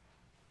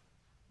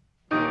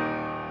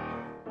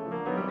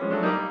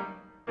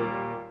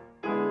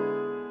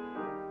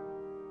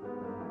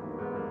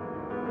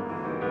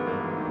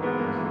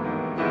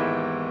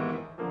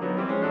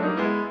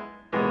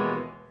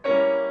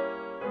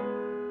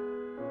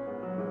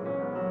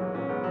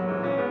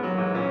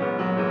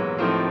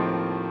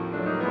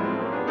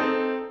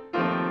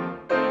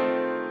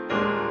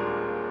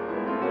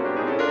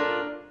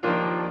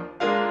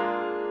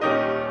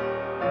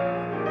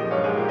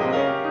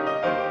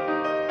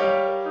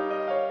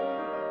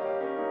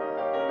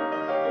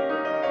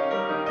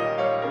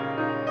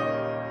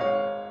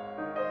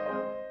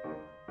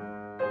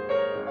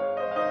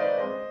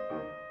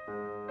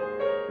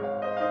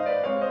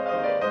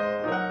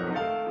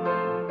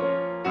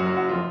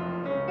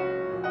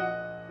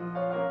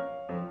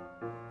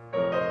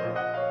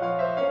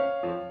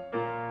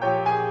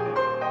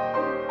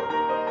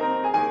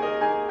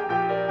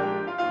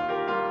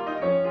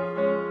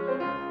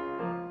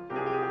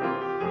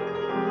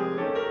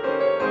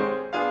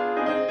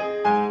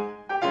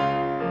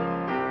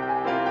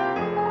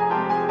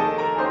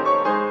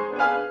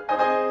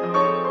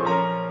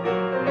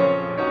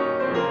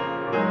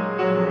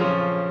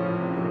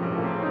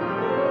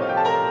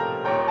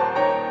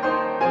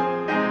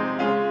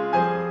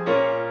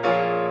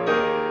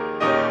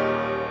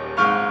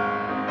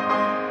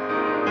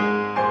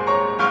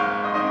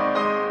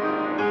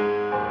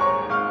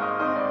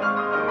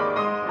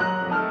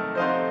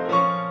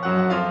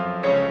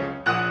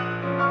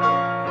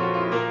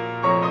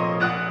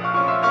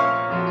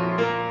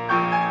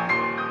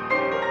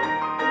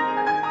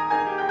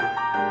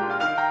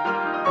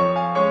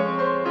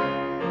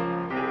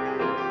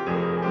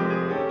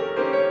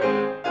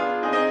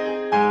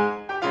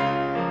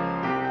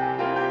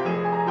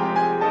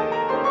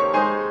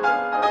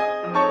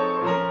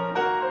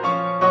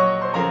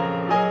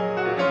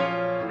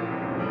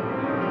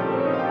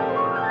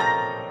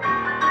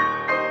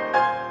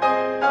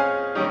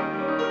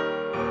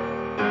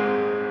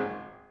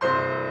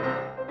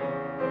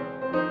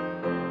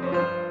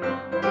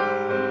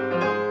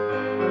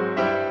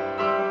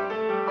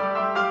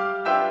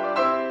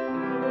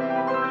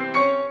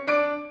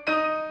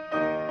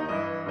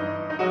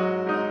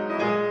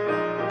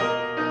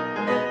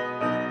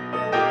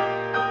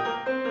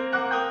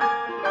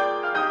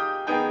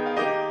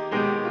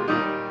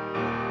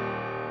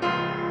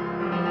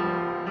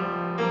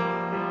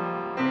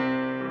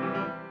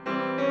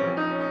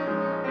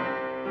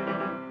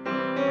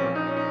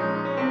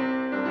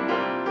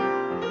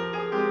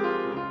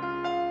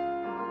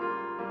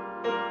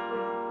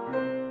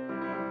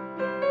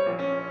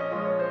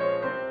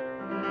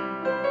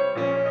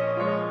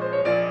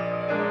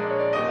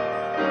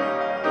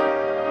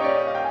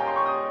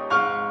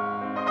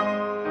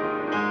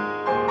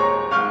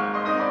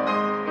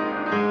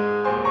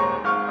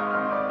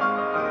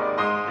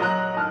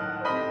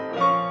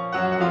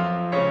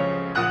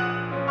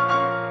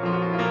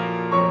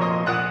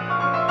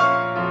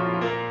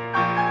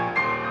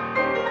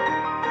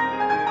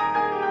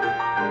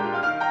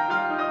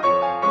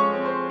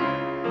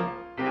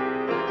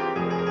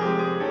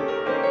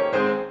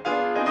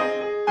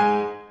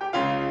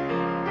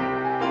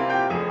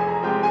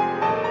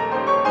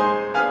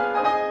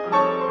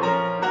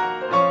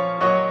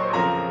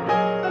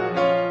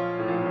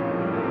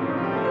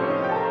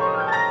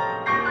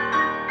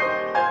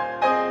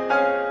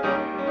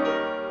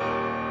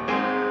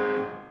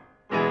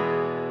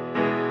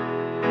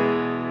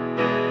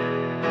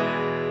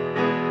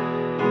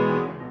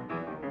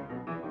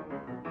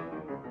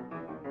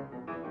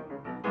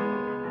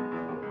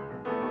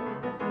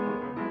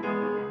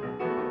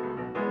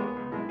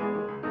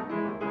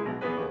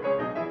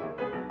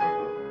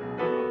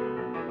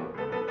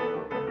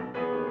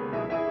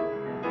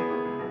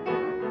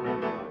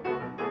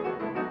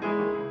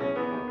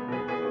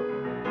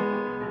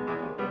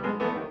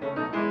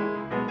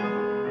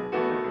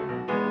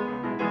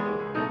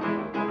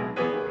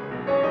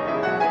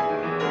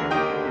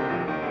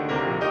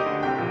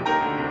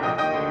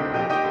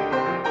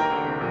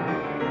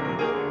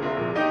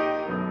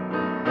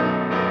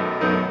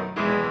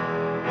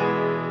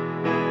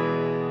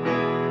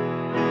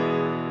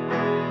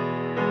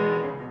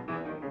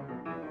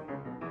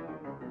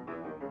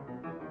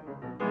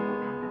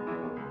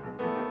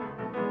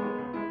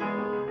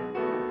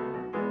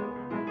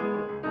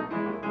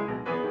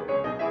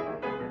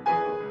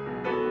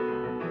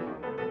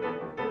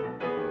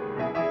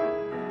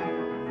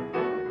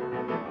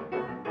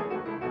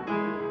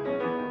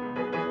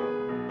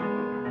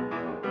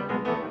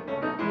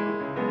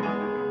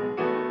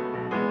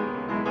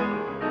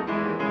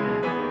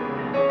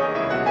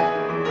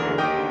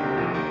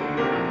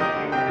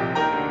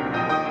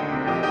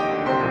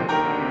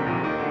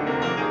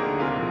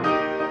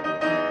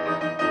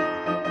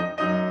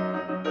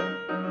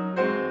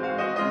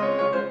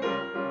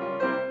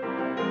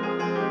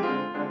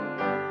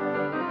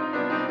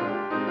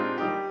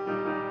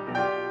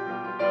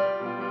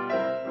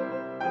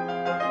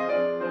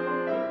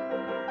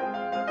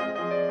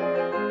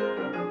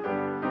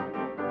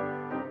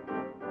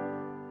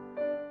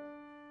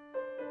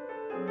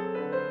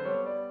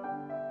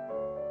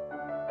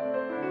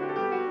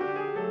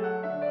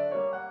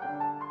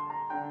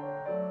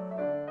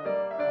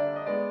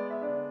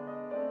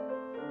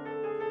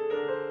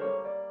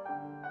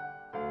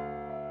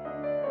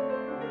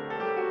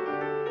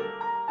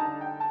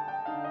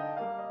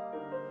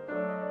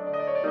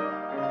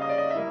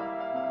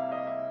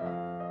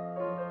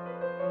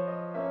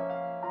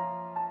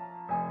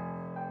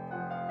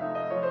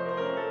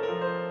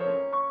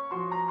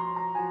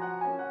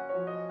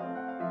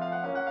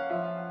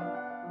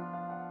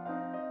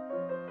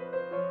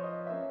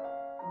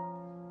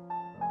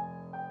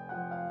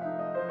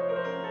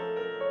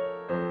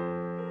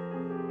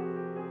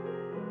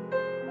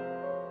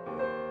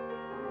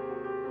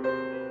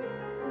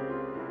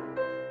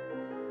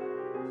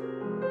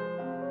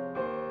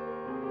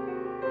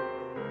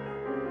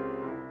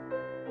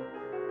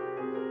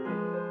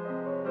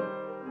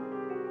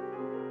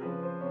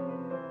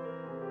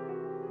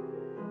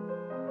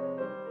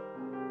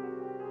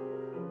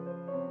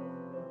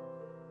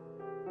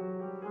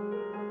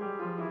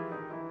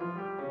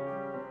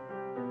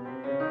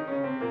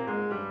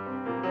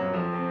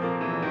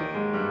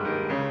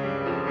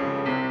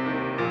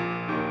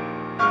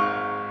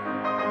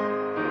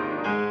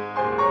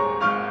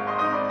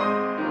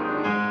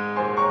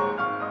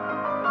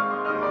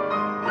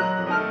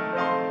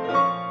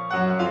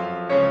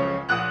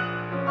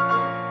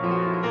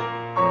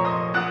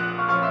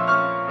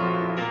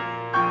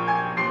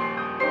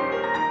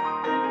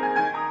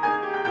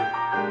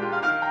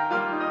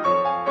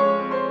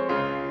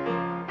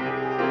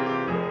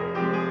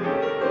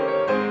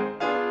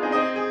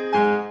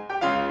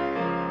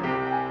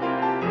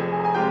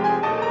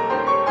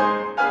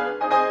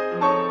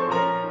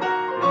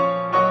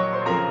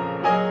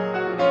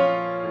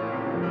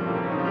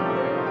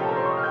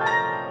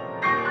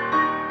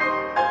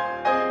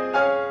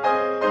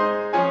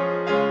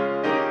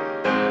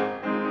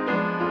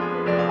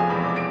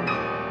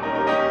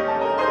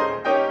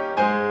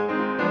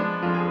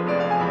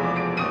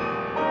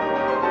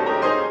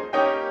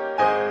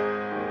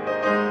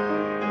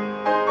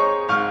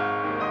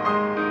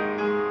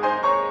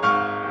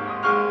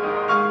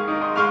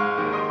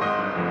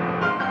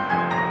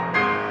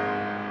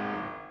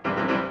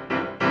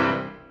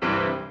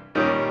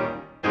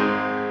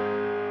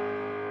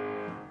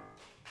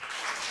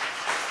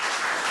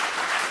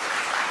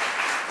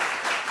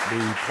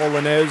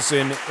 Polonaise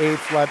in A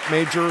flat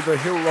major, the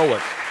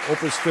Heroic,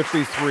 Opus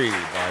 53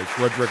 by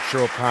Frederic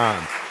Chopin,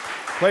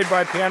 played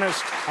by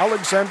pianist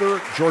Alexander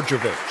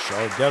Djordjevic,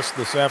 our guest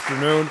this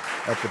afternoon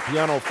at the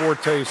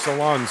PianoForte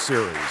Salon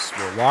series.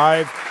 We're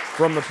live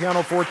from the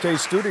PianoForte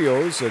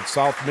studios at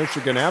South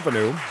Michigan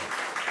Avenue.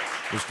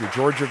 Mr.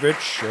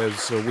 Djordjevic,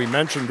 as we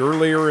mentioned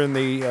earlier in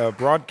the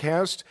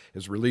broadcast,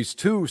 has released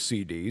 2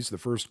 CDs, the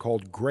first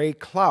called Gray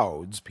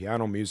Clouds,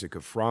 piano music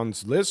of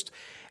Franz Liszt,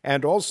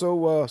 and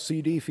also a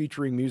CD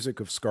featuring music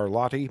of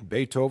Scarlatti,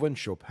 Beethoven,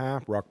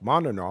 Chopin,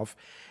 Rachmaninoff,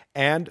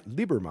 and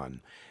Liebermann.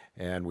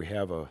 And we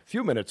have a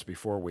few minutes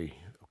before we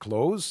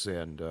close,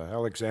 and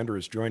Alexander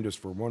has joined us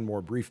for one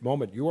more brief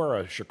moment. You are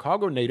a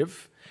Chicago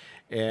native,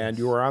 and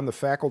you are on the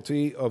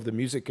faculty of the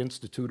Music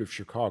Institute of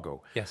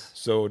Chicago. Yes.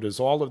 So does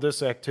all of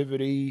this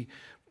activity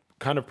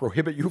kind of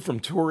prohibit you from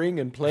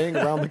touring and playing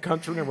around the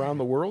country and around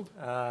the world?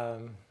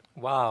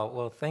 Wow.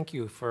 Well, thank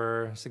you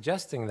for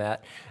suggesting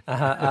that.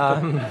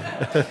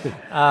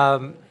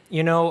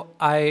 You know,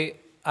 I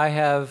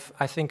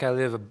think I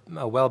live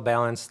a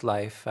well-balanced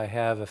life. I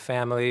have a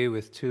family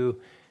with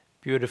 2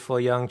 beautiful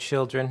young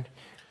children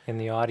in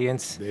the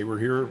audience. They were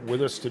here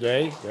with us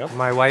today. Yep.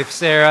 My wife,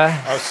 Sarah,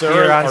 Sarah,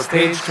 here on our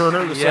stage. page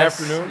turner this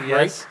afternoon, yes.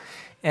 right?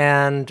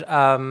 And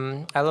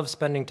I love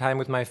spending time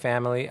with my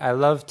family. I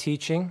love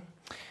teaching,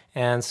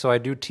 and so I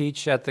do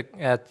teach at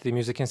the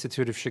Music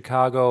Institute of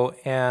Chicago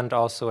and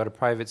also at a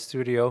private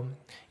studio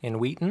in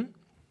Wheaton.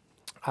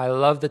 I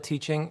love the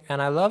teaching, and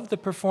I love the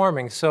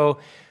performing. So,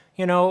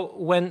 you know,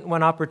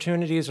 when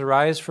opportunities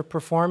arise for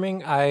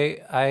performing, I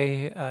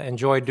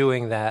enjoy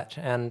doing that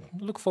and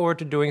look forward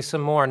to doing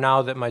some more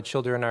now that my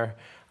children are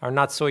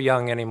not so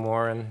young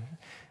anymore. And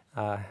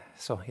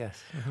so,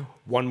 yes. Mm-hmm.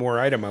 One more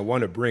item I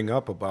want to bring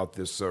up about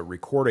this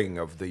recording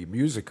of the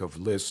music of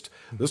Liszt.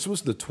 This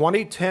was the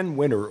 2010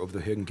 winner of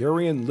the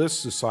Hungarian Liszt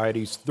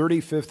Society's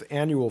 35th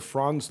annual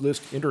Franz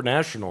Liszt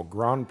International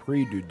Grand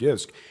Prix du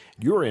Disque.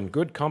 You're in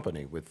good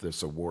company with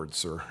this award,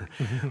 sir.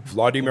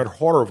 Vladimir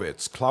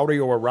Horowitz,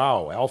 Claudio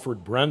Arrau,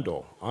 Alfred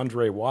Brendel,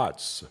 Andre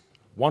Watts.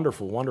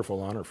 Wonderful,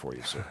 wonderful honor for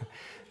you, sir.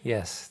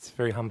 Yes, it's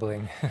very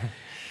humbling.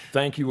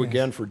 Thank you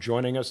again for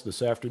joining us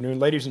this afternoon.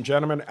 Ladies and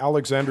gentlemen,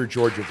 Alexander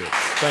Djordjevic.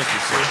 Thank you,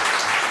 sir.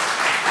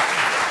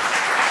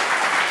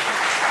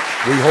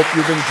 We hope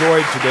you've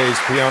enjoyed today's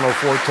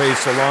PianoForte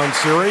Salon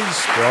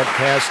series,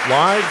 broadcast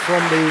live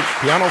from the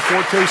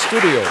PianoForte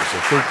studios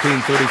at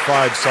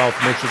 1335 South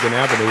Michigan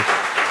Avenue.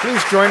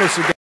 Please join us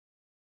again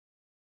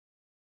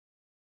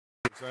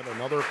at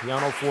another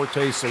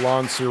PianoForte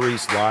Salon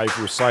series live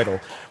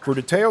recital. For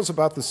details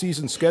about the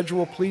season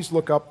schedule, please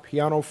look up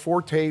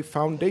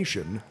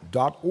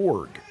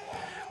pianofortefoundation.org.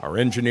 Our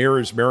engineer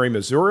is Mary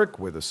Mazurik,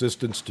 with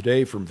assistance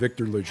today from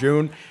Victor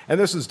Lejeune, and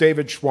this is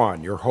David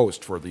Schwann, your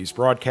host for these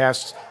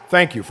broadcasts.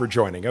 Thank you for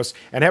joining us,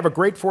 and have a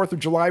great 4th of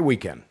July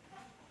weekend.